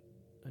one engine.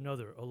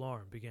 Another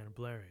alarm began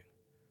blaring.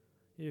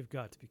 You've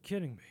got to be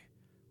kidding me,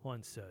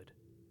 Juan said.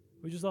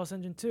 We just lost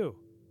engine 2.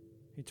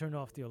 He turned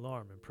off the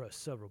alarm and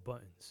pressed several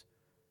buttons.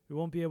 We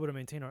won't be able to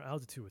maintain our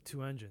altitude with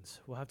 2 engines.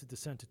 We'll have to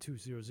descend to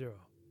 200.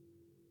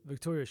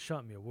 Victoria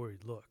shot me a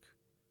worried look.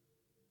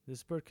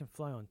 This bird can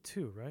fly on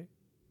 2, right?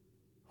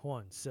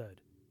 Juan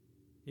said.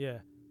 Yeah,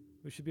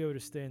 we should be able to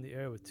stay in the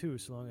air with 2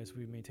 so long as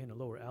we maintain a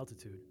lower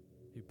altitude.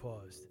 He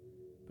paused.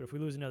 But if we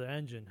lose another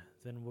engine,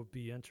 then we'll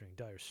be entering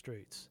dire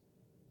straits.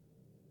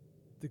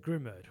 The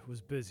Grimad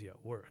was busy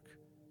at work.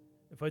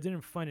 If I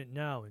didn't find it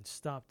now and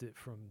stopped it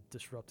from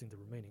disrupting the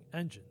remaining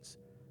engines,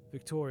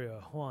 Victoria,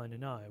 Juan,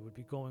 and I would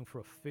be going for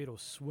a fatal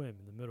swim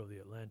in the middle of the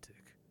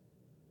Atlantic.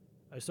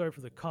 I started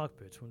for the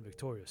cockpit when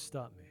Victoria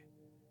stopped me.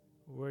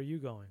 Where are you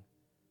going?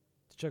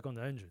 To check on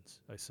the engines,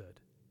 I said.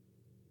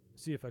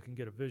 See if I can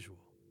get a visual.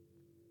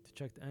 To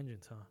check the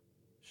engines, huh?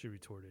 She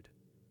retorted.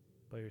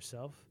 By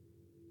yourself?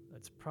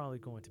 That's probably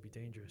going to be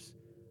dangerous.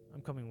 I'm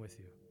coming with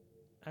you.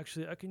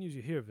 Actually, I can use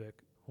you here, Vic,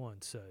 Juan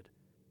said.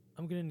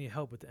 I'm going to need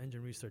help with the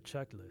engine restart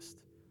checklist.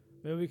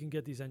 Maybe we can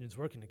get these engines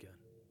working again.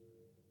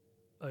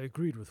 I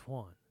agreed with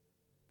Juan.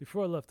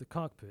 Before I left the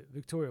cockpit,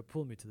 Victoria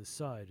pulled me to the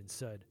side and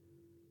said,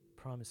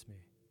 Promise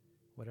me,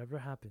 whatever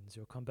happens,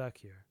 you'll come back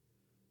here.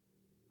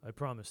 I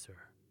promised her.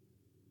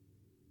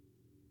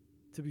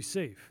 To be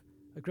safe,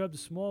 I grabbed a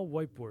small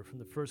whiteboard from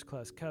the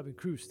first-class cabin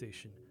crew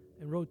station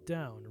and wrote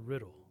down a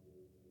riddle.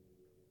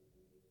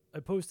 I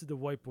posted the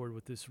whiteboard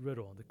with this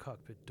riddle on the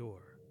cockpit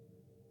door.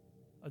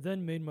 I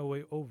then made my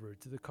way over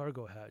to the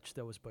cargo hatch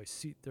that was by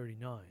seat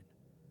 39.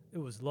 It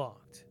was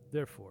locked,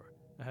 therefore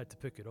I had to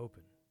pick it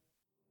open.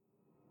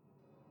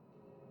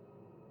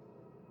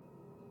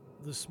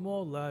 The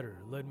small ladder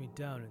led me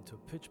down into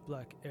a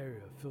pitch-black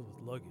area filled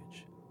with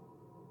luggage.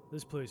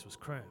 This place was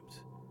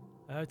cramped.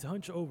 I had to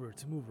hunch over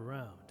to move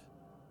around.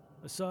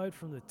 Aside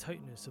from the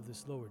tightness of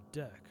this lower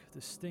deck, the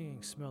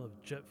stinging smell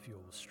of jet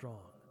fuel was strong.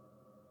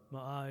 My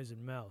eyes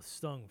and mouth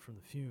stung from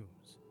the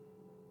fumes.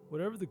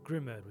 Whatever the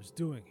Grimad was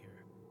doing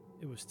here,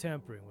 it was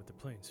tampering with the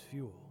plane's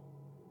fuel.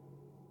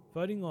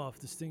 Fighting off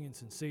the stinging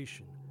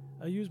sensation,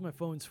 I used my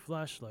phone's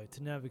flashlight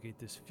to navigate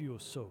this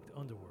fuel-soaked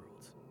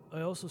underworld. I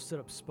also set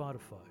up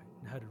Spotify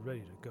and had it ready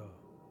to go.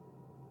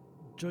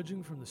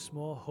 Judging from the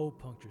small hole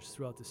punctures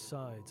throughout the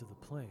sides of the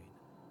plane,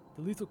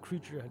 the lethal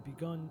creature had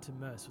begun to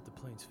mess with the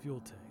plane's fuel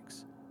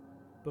tanks,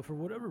 but for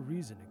whatever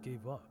reason it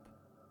gave up.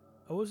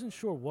 I wasn't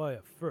sure why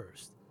at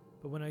first,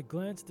 but when I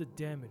glanced at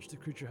the damage the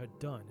creature had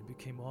done, it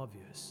became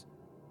obvious.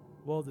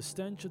 While the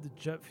stench of the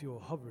jet fuel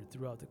hovered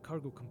throughout the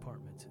cargo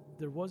compartment,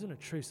 there wasn't a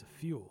trace of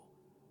fuel.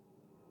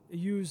 It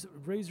used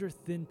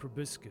razor-thin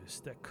proboscis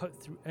that cut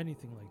through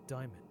anything like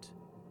diamond.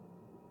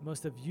 It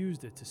must have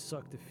used it to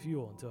suck the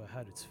fuel until it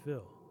had its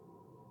fill.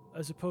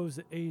 I suppose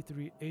the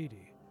A380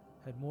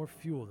 had more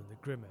fuel than the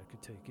Grimad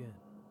could take in.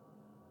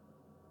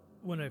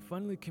 When I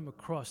finally came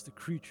across the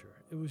creature,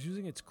 it was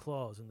using its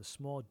claws on the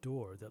small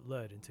door that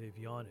led into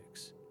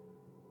avionics.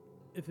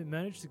 If it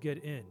managed to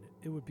get in,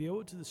 it would be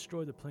able to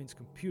destroy the plane's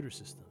computer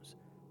systems,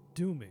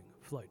 dooming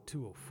Flight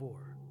 204.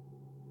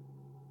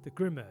 The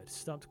Grimad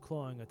stopped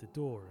clawing at the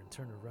door and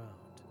turned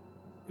around.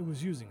 It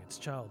was using its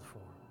child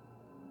form.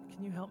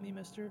 "Can you help me,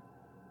 mister?"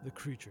 the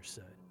creature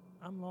said.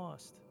 "I'm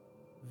lost."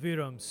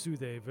 "Viram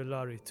sude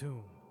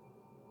velaritum."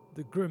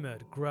 The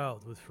Grimad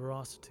growled with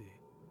ferocity.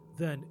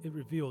 Then it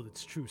revealed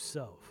its true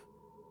self.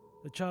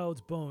 The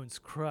child's bones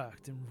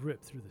cracked and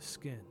ripped through the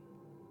skin.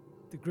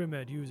 The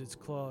Grimad used its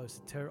claws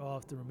to tear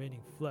off the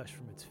remaining flesh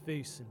from its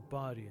face and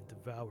body and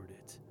devoured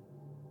it.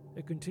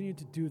 It continued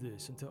to do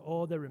this until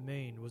all that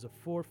remained was a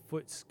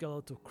 4-foot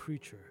skeletal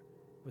creature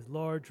with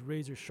large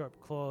razor-sharp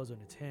claws on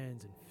its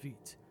hands and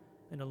feet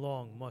and a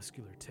long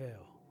muscular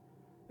tail.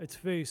 Its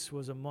face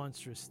was a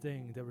monstrous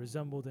thing that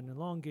resembled an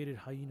elongated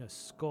hyena's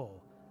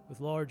skull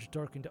with large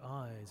darkened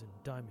eyes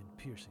and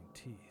diamond-piercing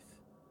teeth.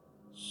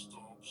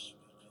 "Stop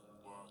speaking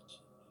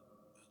Latin.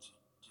 It's a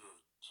dead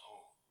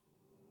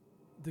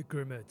tongue," the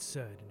Grimad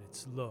said in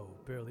its low,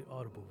 barely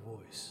audible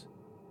voice.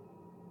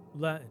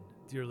 Latin,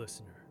 dear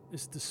listener,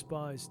 is a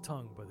despised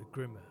tongue by the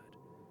Grimad.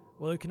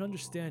 While it can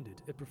understand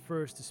it, it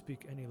prefers to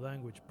speak any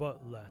language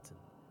but Latin.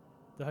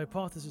 The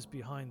hypothesis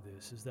behind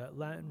this is that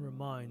Latin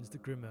reminds the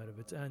Grimad of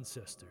its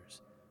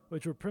ancestors,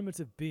 which were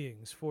primitive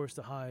beings forced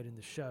to hide in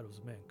the shadows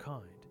of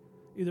mankind,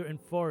 either in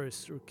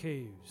forests or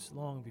caves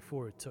long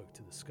before it took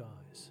to the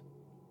skies.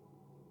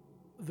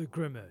 The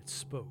Grimad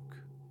spoke.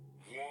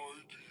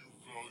 "Why do you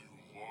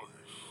value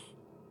life?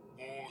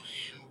 All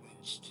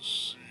humans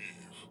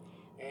deceive.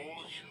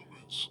 All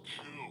humans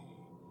kill.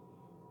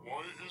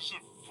 Why is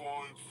it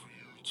fine for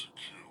you to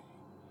kill,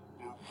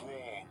 but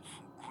wrong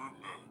for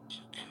Grimad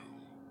to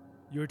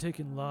kill?" "You're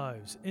taking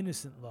lives,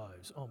 innocent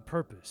lives, on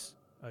purpose,"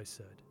 I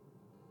said,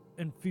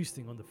 "and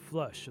feasting on the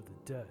flesh of the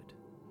dead."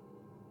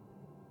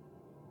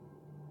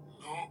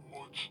 "Not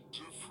much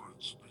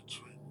difference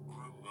between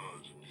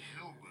Grimad and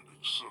human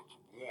except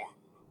one.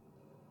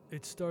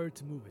 It started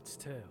to move its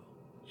tail.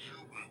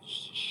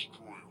 Humans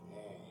destroy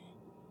all.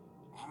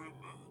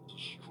 Grimad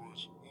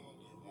destroys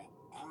only what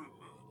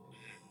Grimad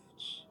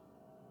needs."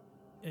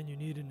 "And you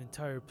need an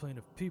entire plane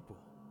of people."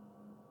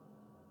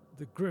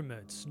 The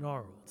Grimad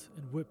snarled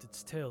and whipped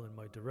its tail in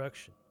my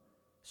direction,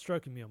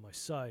 striking me on my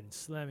side and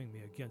slamming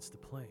me against the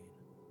plane.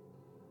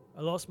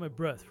 I lost my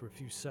breath for a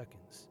few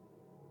seconds.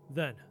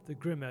 Then the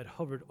Grimad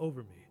hovered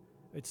over me,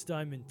 its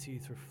diamond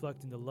teeth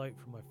reflecting the light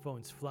from my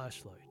phone's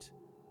flashlight.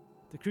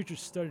 The creature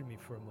studied me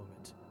for a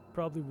moment,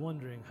 probably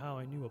wondering how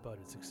I knew about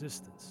its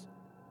existence.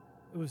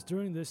 It was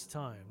during this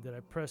time that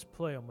I pressed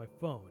play on my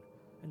phone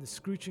and the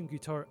screeching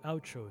guitar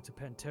outro to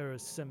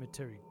Pantera's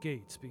Cemetery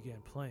Gates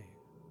began playing.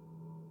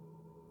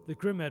 The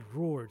Grimad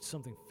roared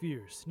something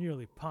fierce,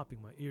 nearly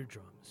popping my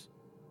eardrums.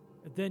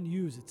 It then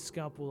used its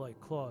scalpel-like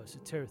claws to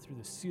tear through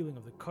the ceiling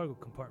of the cargo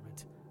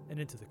compartment and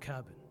into the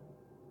cabin.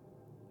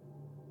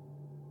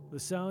 The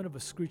sound of a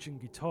screeching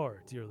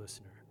guitar, dear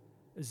listener,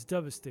 is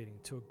devastating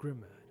to a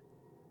Grimad.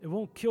 It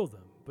won't kill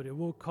them, but it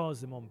will cause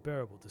them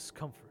unbearable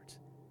discomfort.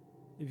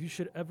 If you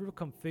should ever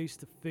come face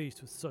to face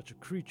with such a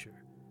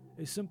creature,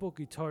 a simple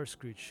guitar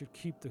screech should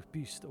keep the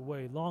beast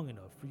away long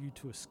enough for you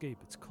to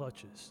escape its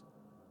clutches.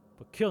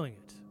 But killing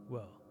it,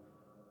 well,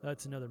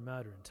 that's another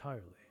matter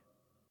entirely.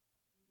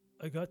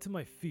 I got to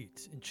my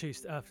feet and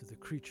chased after the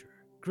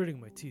creature, gritting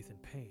my teeth in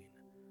pain.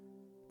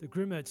 The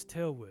Grimad's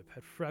tail whip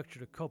had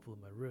fractured a couple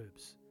of my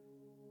ribs.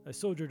 I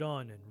soldiered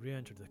on and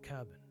re-entered the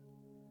cabin.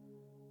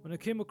 When I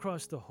came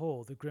across the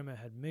hole the Grimad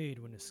had made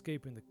when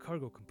escaping the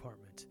cargo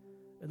compartment,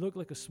 it looked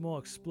like a small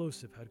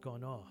explosive had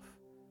gone off.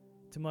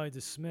 To my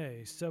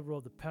dismay, several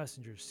of the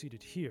passengers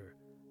seated here,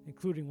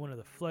 including one of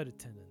the flight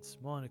attendants,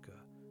 Monica,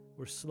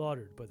 were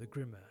slaughtered by the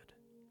Grimad.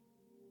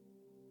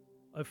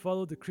 I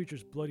followed the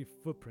creature's bloody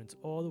footprints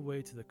all the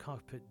way to the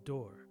cockpit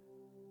door.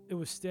 It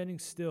was standing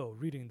still,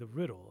 reading the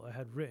riddle I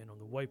had written on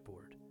the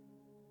whiteboard.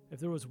 If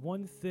there was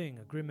one thing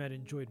a Grimad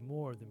enjoyed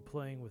more than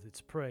playing with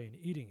its prey and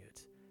eating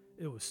it,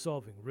 it was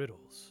solving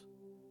riddles.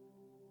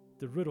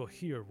 The riddle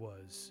here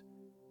was,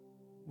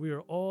 "We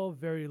are all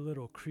very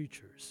little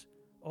creatures.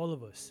 All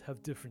of us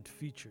have different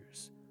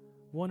features.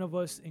 One of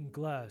us in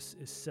glass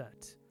is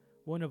set.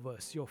 One of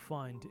us you'll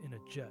find in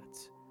a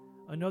jet.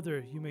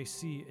 Another you may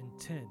see in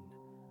tin,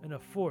 and a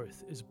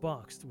fourth is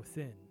boxed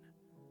within.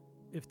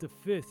 If the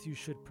fifth you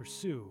should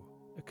pursue,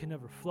 it can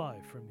never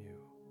fly from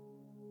you.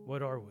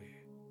 What are we?"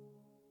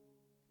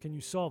 "Can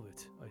you solve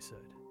it?" I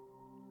said.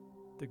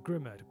 The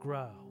Grimad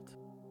growled.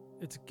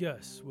 Its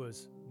guess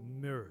was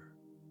mirror.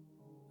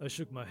 I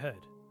shook my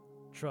head.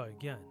 "Try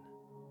again."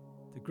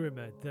 The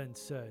Grimad then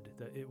said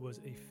that it was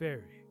a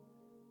fairy.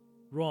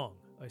 "Wrong,"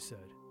 I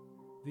said.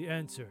 "The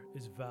answer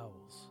is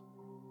vowels."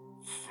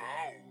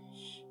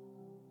 "Vowels?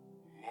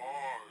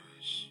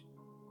 Lies."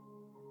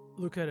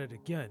 "Look at it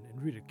again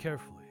and read it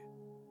carefully."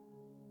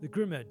 The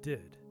Grimad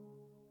did.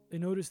 It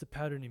noticed the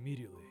pattern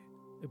immediately.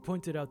 It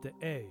pointed out the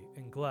A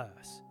in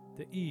glass,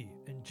 the E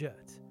in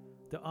jet,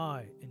 the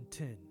I in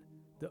tin,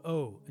 the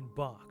O in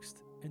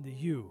boxed, and the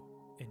U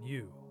in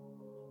you.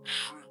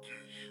 "Tricky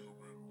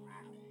human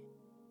riddle."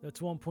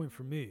 "That's 1 point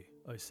for me,"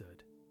 I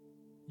said.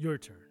 "Your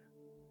turn."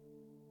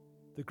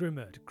 The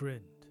Grimad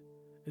grinned.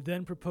 It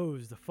then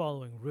proposed the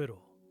following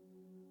riddle.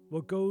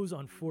 What goes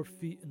on 4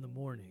 feet in the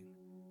morning,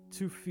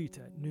 2 feet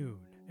at noon,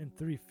 and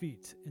 3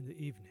 feet in the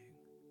evening?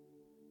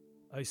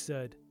 I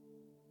said,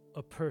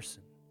 a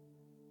person.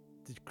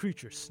 The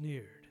creature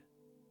sneered.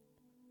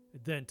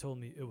 It then told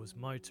me it was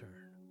my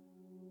turn.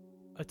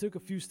 I took a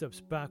few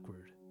steps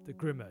backward. The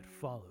Grimmad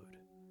followed.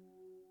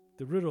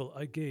 The riddle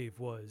I gave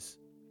was,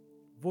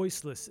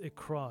 voiceless it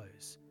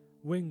cries,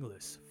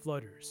 wingless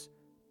flutters,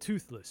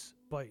 toothless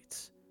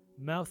bites,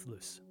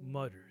 mouthless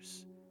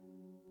mutters.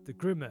 The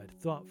Grimmad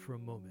thought for a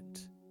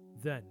moment.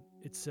 Then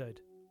it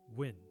said,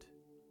 wind.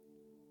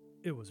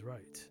 It was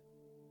right.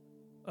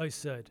 I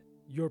said,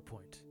 your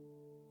point.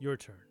 Your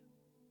turn.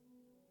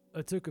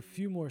 I took a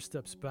few more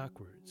steps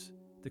backwards.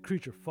 The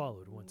creature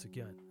followed once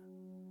again.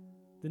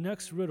 The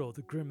next riddle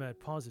the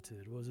Grimmad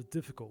posited was a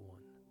difficult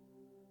one.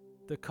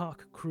 The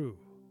cock crew.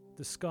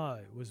 The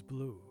sky was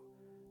blue.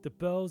 The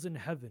bells in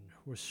heaven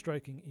were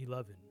striking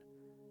 11.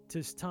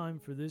 'Tis time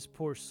for this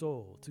poor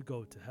soul to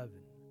go to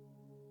heaven.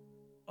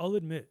 I'll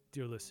admit,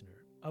 dear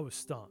listener, I was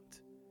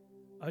stumped.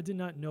 I did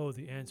not know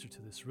the answer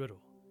to this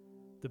riddle.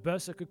 The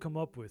best I could come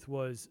up with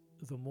was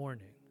the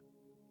morning.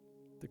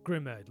 The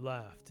Grimmad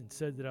laughed and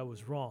said that I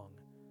was wrong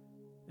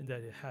and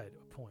that it had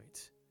a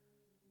point.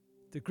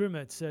 The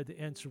Grimmad said the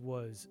answer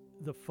was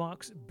the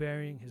fox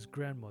burying his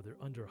grandmother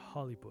under a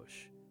holly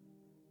bush.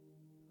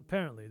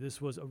 Apparently,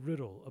 this was a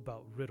riddle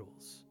about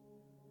riddles.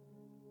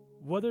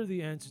 Whether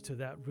the answer to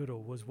that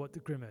riddle was what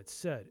the Grimmad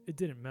said, it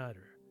didn't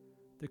matter.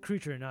 The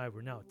creature and I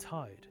were now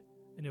tied,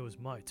 and it was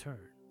my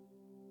turn.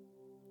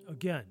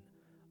 Again,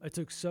 I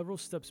took several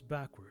steps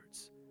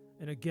backwards,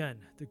 and again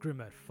the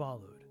Grimmad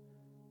followed.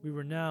 We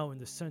were now in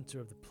the center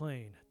of the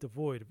plain,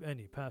 devoid of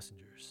any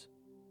passengers.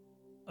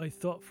 I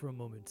thought for a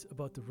moment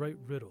about the right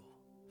riddle.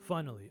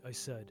 Finally, I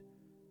said,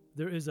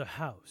 there is a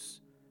house.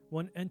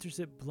 One enters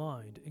it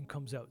blind and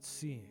comes out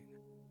seeing.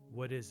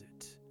 What is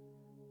it?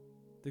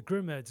 The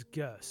Grimmad's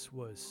guess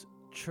was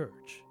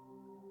church.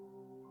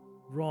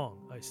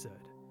 Wrong, I said.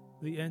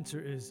 The answer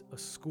is a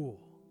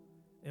school.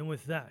 And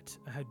with that,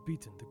 I had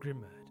beaten the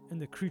Grimmad,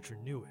 and the creature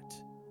knew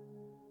it.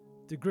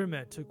 The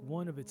Grimmad took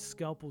one of its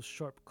scalpel's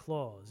sharp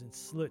claws and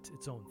slit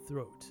its own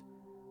throat.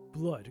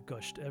 Blood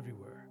gushed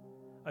everywhere.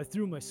 I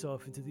threw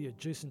myself into the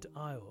adjacent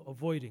aisle,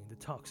 avoiding the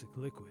toxic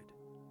liquid.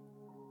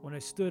 When I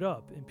stood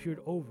up and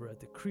peered over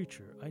at the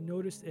creature, I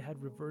noticed it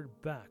had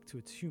reverted back to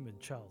its human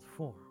child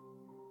form.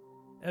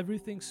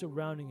 Everything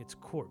surrounding its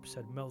corpse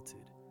had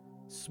melted.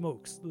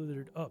 Smoke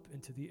slithered up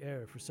into the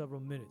air for several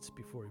minutes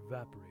before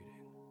evaporating.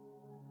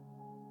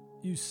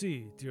 You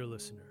see, dear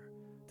listener,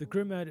 the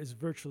Grimmad is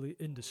virtually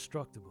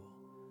indestructible.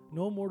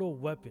 No mortal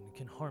weapon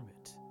can harm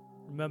it.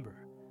 Remember,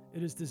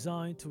 it is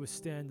designed to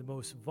withstand the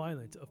most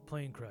violent of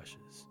plane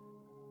crashes.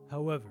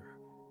 However,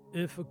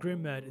 if a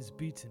Grimmad is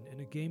beaten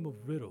in a game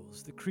of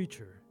riddles, the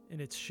creature, in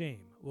its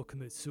shame, will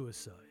commit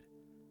suicide.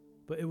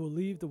 But it will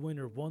leave the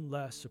winner one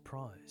last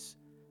surprise: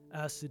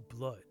 acid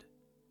blood.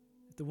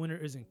 If the winner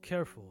isn't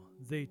careful,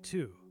 they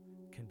too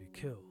can be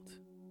killed.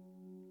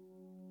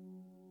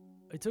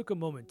 I took a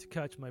moment to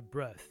catch my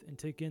breath and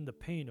take in the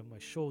pain of my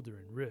shoulder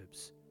and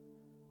ribs.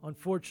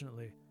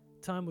 Unfortunately,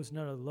 time was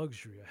not a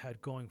luxury I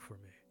had going for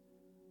me.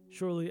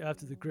 Shortly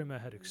after the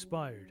Grimmad had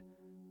expired,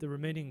 the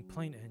remaining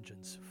plane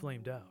engines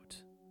flamed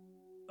out.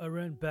 I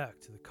ran back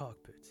to the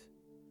cockpit.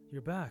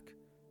 You're back,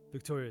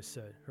 Victoria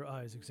said, her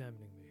eyes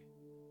examining me.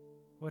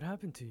 What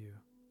happened to you?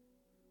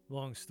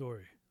 Long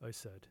story, I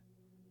said.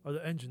 Are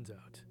the engines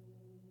out?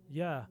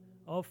 Yeah,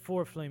 all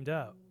 4 flamed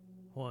out,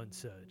 Juan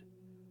said.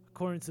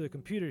 According to the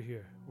computer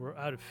here, we're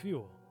out of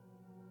fuel.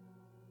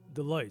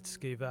 The lights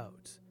gave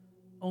out.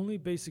 Only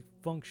basic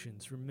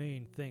functions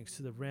remain thanks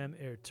to the ram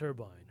air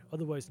turbine,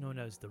 otherwise known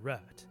as the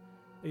Rat,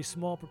 a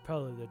small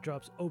propeller that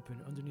drops open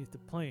underneath the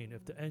plane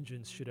if the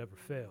engines should ever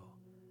fail.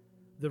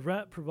 The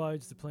Rat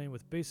provides the plane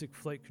with basic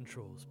flight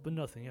controls, but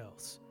nothing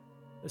else.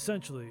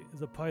 Essentially,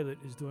 the pilot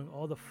is doing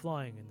all the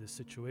flying in this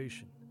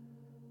situation.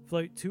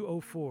 Flight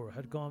 204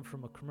 had gone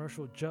from a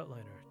commercial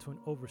jetliner to an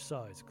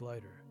oversized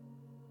glider.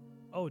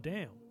 Oh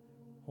damn,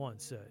 Juan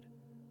said.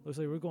 Looks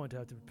like we're going to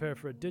have to prepare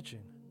for a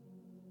ditching.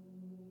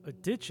 A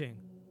ditching?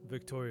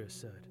 Victoria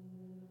said.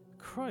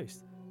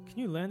 Christ, can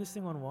you land this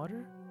thing on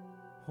water?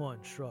 Juan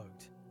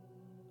shrugged.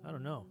 I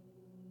don't know.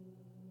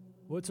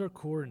 What's our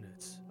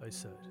coordinates? I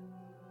said.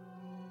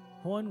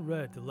 Juan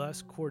read the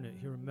last coordinate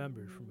he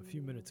remembered from a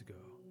few minutes ago.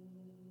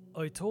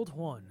 I told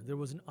Juan there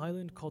was an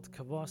island called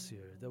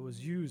Cavassier that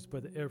was used by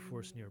the Air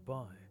Force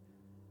nearby.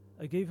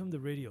 I gave him the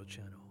radio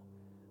channel.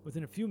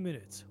 Within a few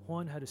minutes,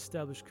 Juan had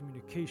established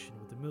communication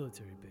with the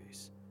military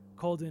base,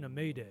 called in a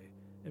mayday,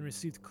 and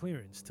received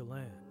clearance to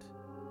land.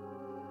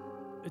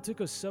 It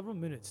took us several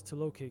minutes to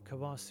locate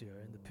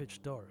Cavassier in the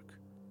pitch dark.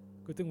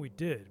 Good thing we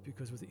did,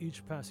 because with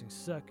each passing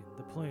second,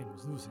 the plane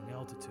was losing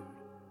altitude.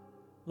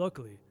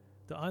 Luckily,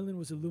 the island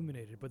was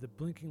illuminated by the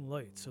blinking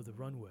lights of the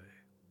runway.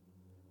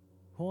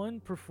 Juan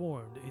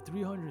performed a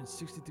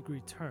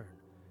 360-degree turn,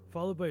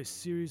 followed by a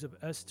series of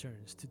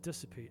S-turns to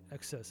dissipate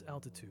excess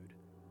altitude.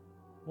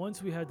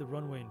 Once we had the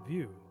runway in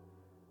view,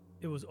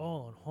 it was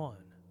all on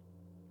Juan.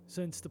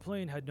 Since the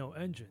plane had no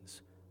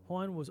engines,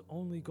 Juan was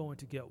only going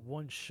to get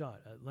one shot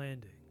at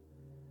landing.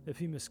 If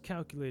he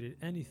miscalculated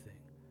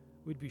anything,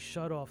 we'd be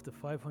shot off the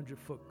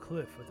 500-foot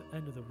cliff at the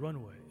end of the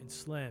runway and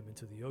slam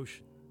into the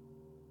ocean.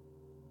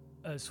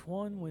 As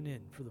Juan went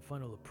in for the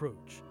final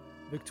approach,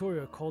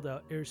 Victoria called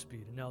out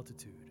airspeed and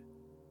altitude.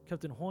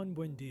 Captain Juan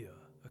Buendia,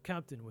 a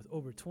captain with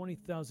over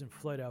 20,000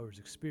 flight hours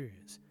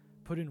experience,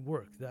 put in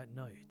work that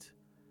night.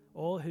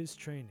 All his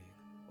training,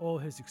 all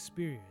his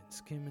experience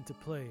came into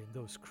play in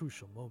those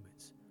crucial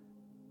moments.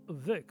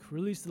 "Vic,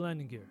 release the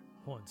landing gear,"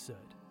 Juan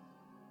said.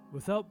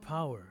 Without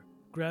power,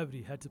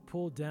 gravity had to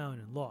pull down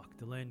and lock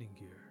the landing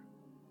gear.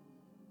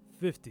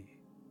 50,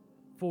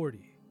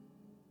 40,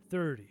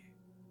 30,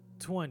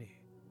 20,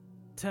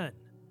 10.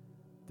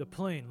 The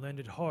plane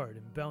landed hard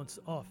and bounced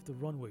off the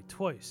runway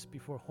twice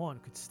before Juan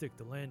could stick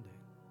the landing.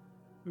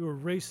 We were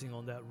racing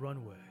on that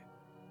runway.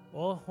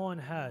 All Juan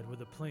had were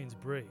the plane's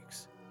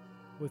brakes.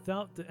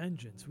 Without the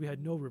engines, we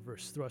had no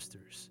reverse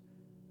thrusters.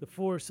 The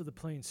force of the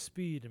plane's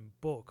speed and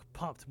bulk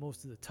popped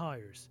most of the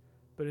tires,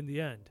 but in the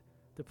end,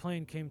 the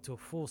plane came to a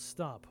full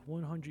stop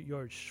 100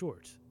 yards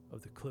short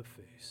of the cliff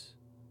face.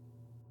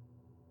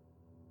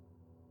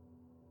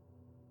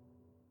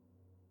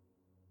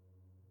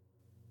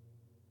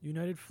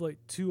 United Flight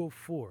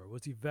 204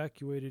 was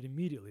evacuated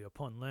immediately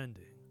upon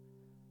landing.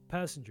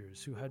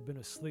 Passengers who had been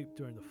asleep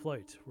during the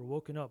flight were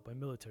woken up by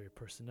military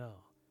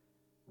personnel.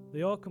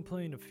 They all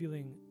complained of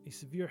feeling a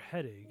severe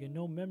headache and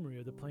no memory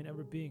of the plane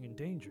ever being in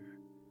danger.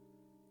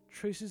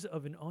 Traces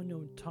of an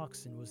unknown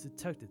toxin was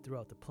detected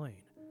throughout the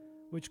plane,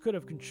 which could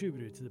have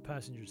contributed to the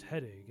passengers'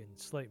 headache and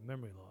slight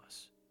memory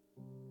loss.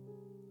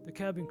 The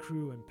cabin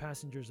crew and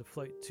passengers of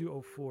Flight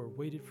 204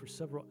 waited for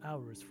several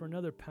hours for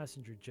another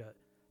passenger jet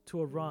to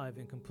arrive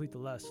and complete the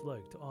last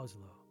leg to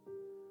Oslo.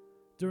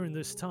 During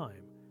this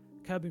time,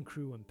 cabin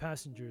crew and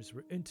passengers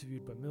were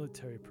interviewed by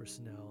military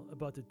personnel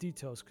about the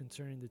details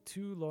concerning the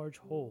two large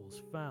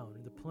holes found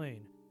in the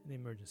plane in the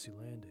emergency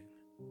landing.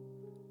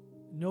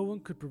 No one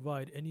could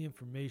provide any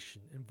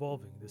information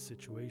involving this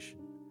situation.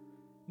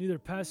 Neither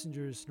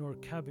passengers nor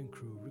cabin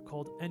crew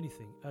recalled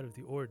anything out of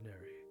the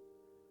ordinary.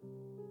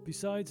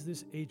 Besides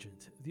this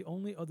agent, the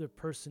only other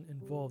person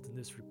involved in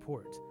this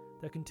report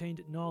that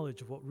contained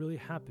knowledge of what really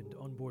happened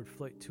on board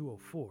Flight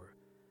 204,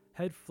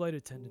 head flight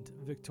attendant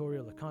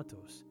Victoria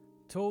Lacantos,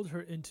 told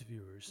her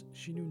interviewers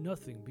she knew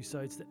nothing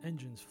besides the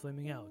engines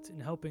flaming out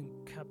and helping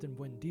Captain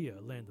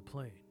Buendia land the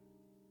plane.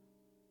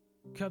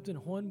 Captain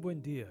Juan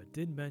Buendia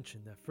did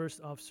mention that First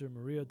Officer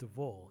Maria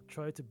Duval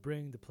tried to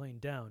bring the plane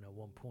down at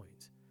one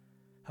point.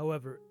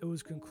 However, it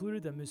was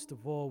concluded that Ms.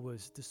 Duval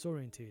was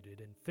disorientated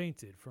and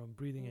fainted from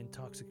breathing in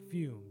toxic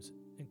fumes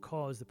and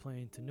caused the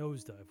plane to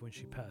nosedive when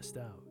she passed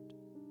out.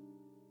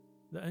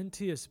 The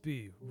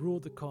NTSB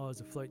ruled the cause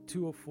of Flight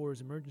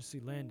 204's emergency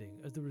landing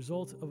as the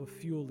result of a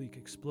fuel leak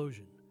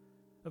explosion.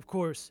 Of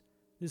course,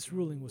 this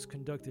ruling was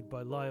conducted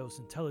by Laos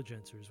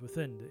intelligencers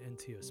within the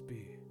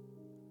NTSB.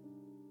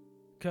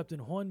 Captain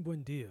Juan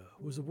Buendia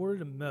was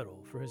awarded a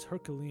medal for his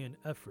Herculean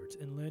effort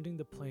in landing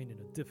the plane in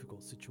a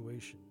difficult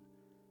situation.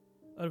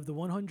 Out of the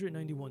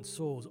 191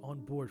 souls on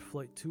board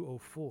Flight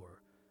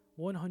 204,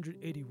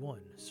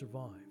 181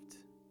 survived.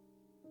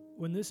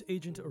 When this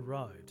agent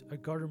arrived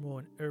at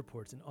Gardermoen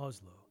Airport in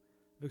Oslo,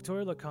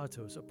 Victoria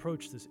Lacantos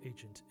approached this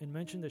agent and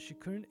mentioned that she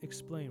couldn't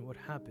explain what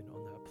happened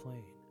on that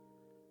plane,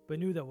 but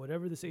knew that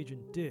whatever this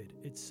agent did,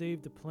 it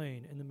saved the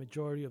plane and the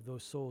majority of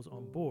those souls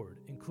on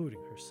board,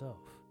 including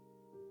herself.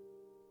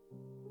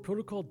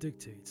 Protocol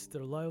dictates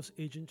that a Laos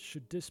agent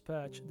should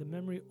dispatch the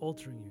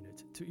memory-altering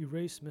unit to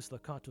erase Ms.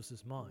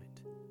 Lacantos'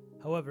 mind.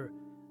 However,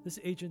 this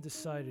agent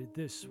decided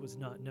this was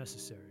not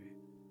necessary.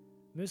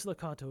 Ms.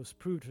 Lacantos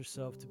proved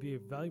herself to be a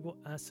valuable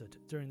asset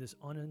during this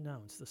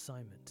unannounced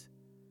assignment.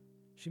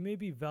 She may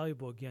be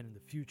valuable again in the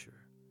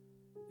future.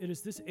 It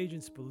is this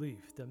agent's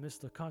belief that Ms.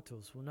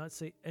 Lacantos will not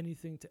say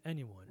anything to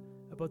anyone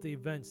about the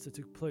events that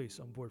took place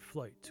on board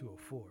Flight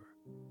 204.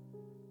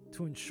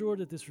 To ensure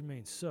that this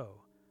remains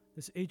so,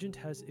 this agent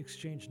has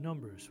exchanged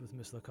numbers with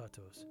Ms.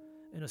 Lacantos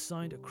and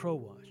assigned a crow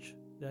watch,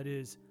 that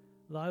is,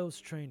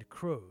 Laos-trained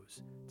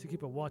crows, to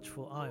keep a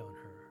watchful eye on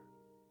her.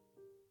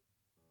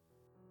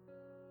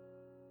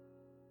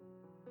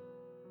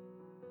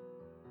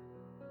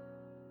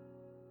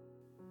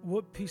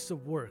 What piece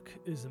of work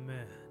is a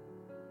man?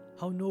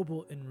 How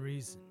noble in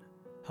reason,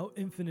 how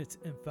infinite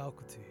in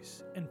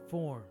faculties, in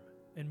form,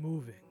 in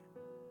moving,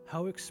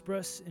 how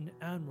express and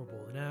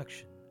admirable in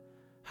action,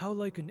 how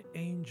like an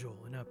angel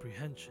in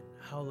apprehension,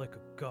 how like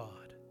a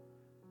god.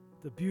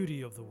 The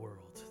beauty of the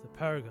world, the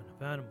paragon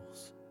of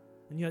animals,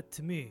 and yet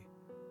to me,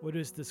 what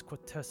is this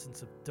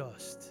quintessence of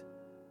dust?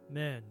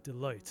 Man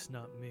delights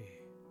not me.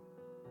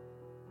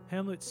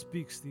 Hamlet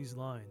speaks these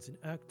lines in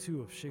Act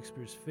 2 of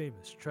Shakespeare's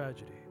famous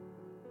tragedy.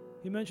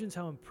 He mentions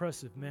how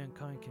impressive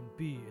mankind can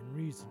be in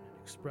reason and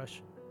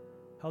expression,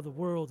 how the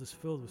world is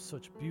filled with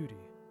such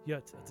beauty,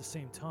 yet at the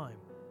same time,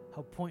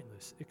 how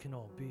pointless it can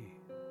all be.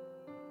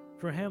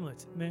 For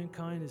Hamlet,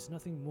 mankind is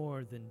nothing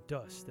more than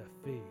dust that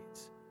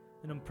fades,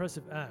 an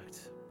impressive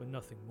act, but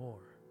nothing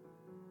more.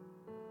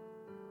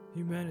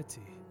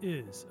 Humanity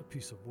is a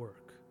piece of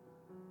work.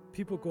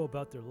 People go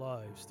about their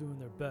lives doing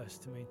their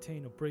best to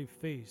maintain a brave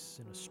face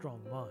and a strong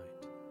mind.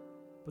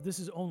 But this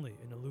is only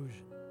an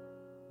illusion.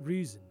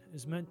 Reason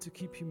is meant to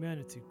keep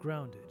humanity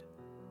grounded.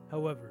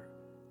 However,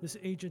 this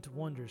agent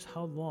wonders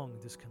how long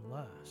this can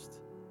last.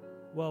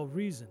 While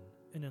reason,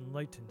 an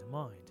enlightened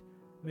mind,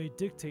 may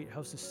dictate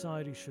how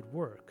society should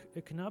work,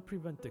 it cannot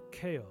prevent the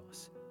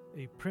chaos,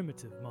 a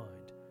primitive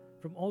mind,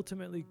 from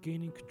ultimately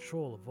gaining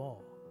control of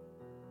all.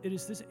 It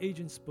is this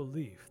agent's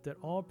belief that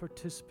all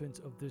participants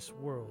of this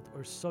world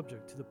are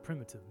subject to the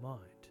primitive mind.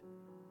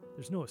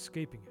 There's no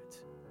escaping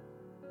it.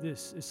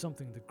 This is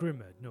something the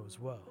Grimed knows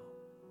well.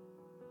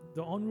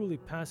 The unruly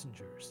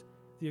passengers,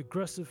 the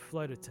aggressive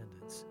flight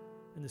attendants,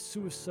 and the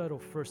suicidal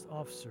first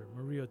officer,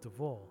 Maria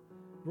Duval,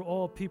 were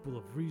all people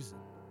of reason.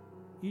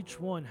 Each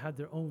one had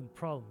their own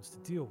problems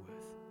to deal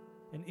with,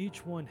 and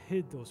each one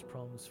hid those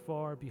problems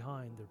far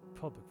behind their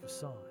public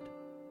facade.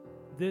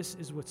 This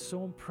is what's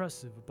so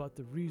impressive about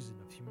the reason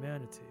of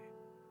humanity.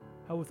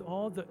 How with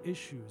all the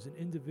issues an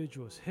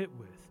individual is hit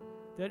with,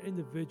 that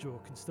individual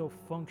can still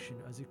function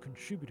as a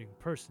contributing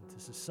person to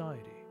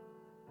society.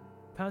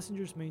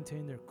 Passengers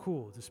maintain their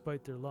cool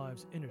despite their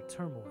lives' inner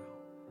turmoil.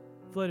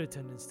 Flight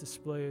attendants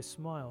display a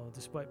smile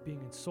despite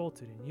being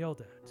insulted and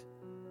yelled at.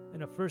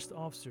 And a first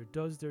officer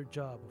does their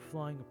job of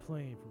flying a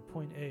plane from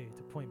point A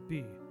to point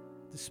B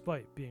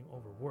despite being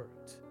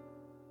overworked.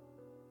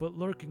 But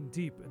lurking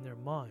deep in their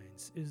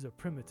minds is the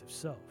primitive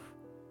self.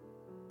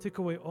 Take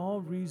away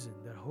all reason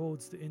that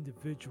holds the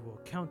individual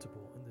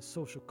accountable in the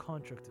social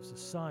contract of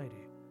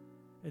society,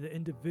 and the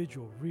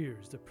individual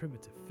rears the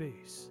primitive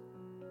face,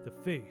 the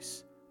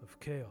face of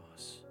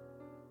chaos.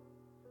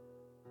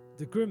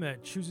 The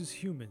Grimed chooses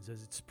humans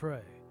as its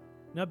prey,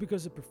 not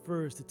because it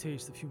prefers the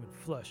taste of human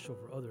flesh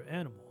over other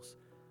animals,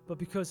 but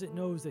because it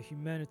knows that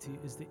humanity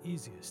is the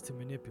easiest to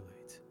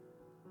manipulate.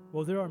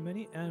 While there are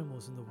many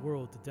animals in the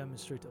world to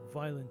demonstrate a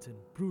violent and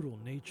brutal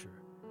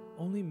nature,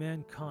 only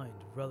mankind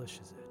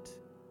relishes it.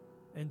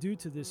 And due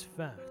to this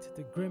fact,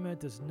 the Grimed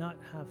does not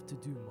have to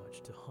do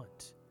much to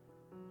hunt.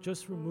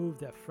 Just remove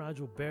that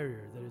fragile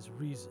barrier that is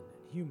reason,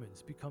 and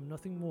humans become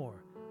nothing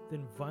more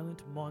than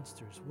violent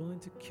monsters willing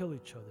to kill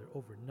each other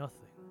over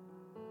nothing.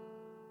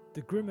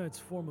 The Grimed's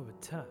form of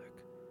attack,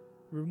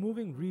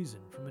 removing reason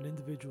from an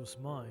individual's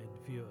mind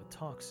via a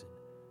toxin,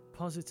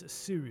 posits a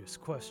serious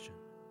question.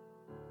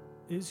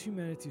 Is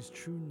humanity's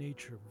true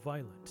nature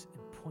violent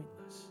and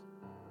pointless?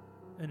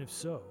 And if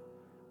so,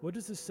 what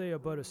does this say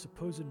about a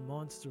supposed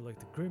monster like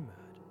the Grimed?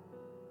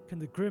 Can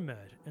the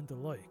Grimed and the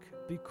like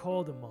be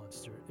called a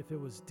monster if it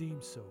was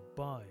deemed so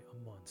by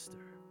a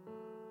monster?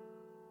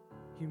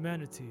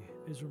 Humanity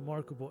is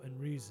remarkable in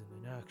reason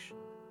and action,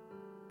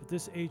 but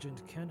this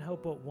agent can't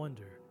help but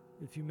wonder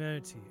if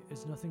humanity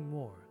is nothing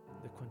more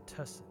than the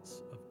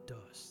quintessence of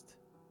dust.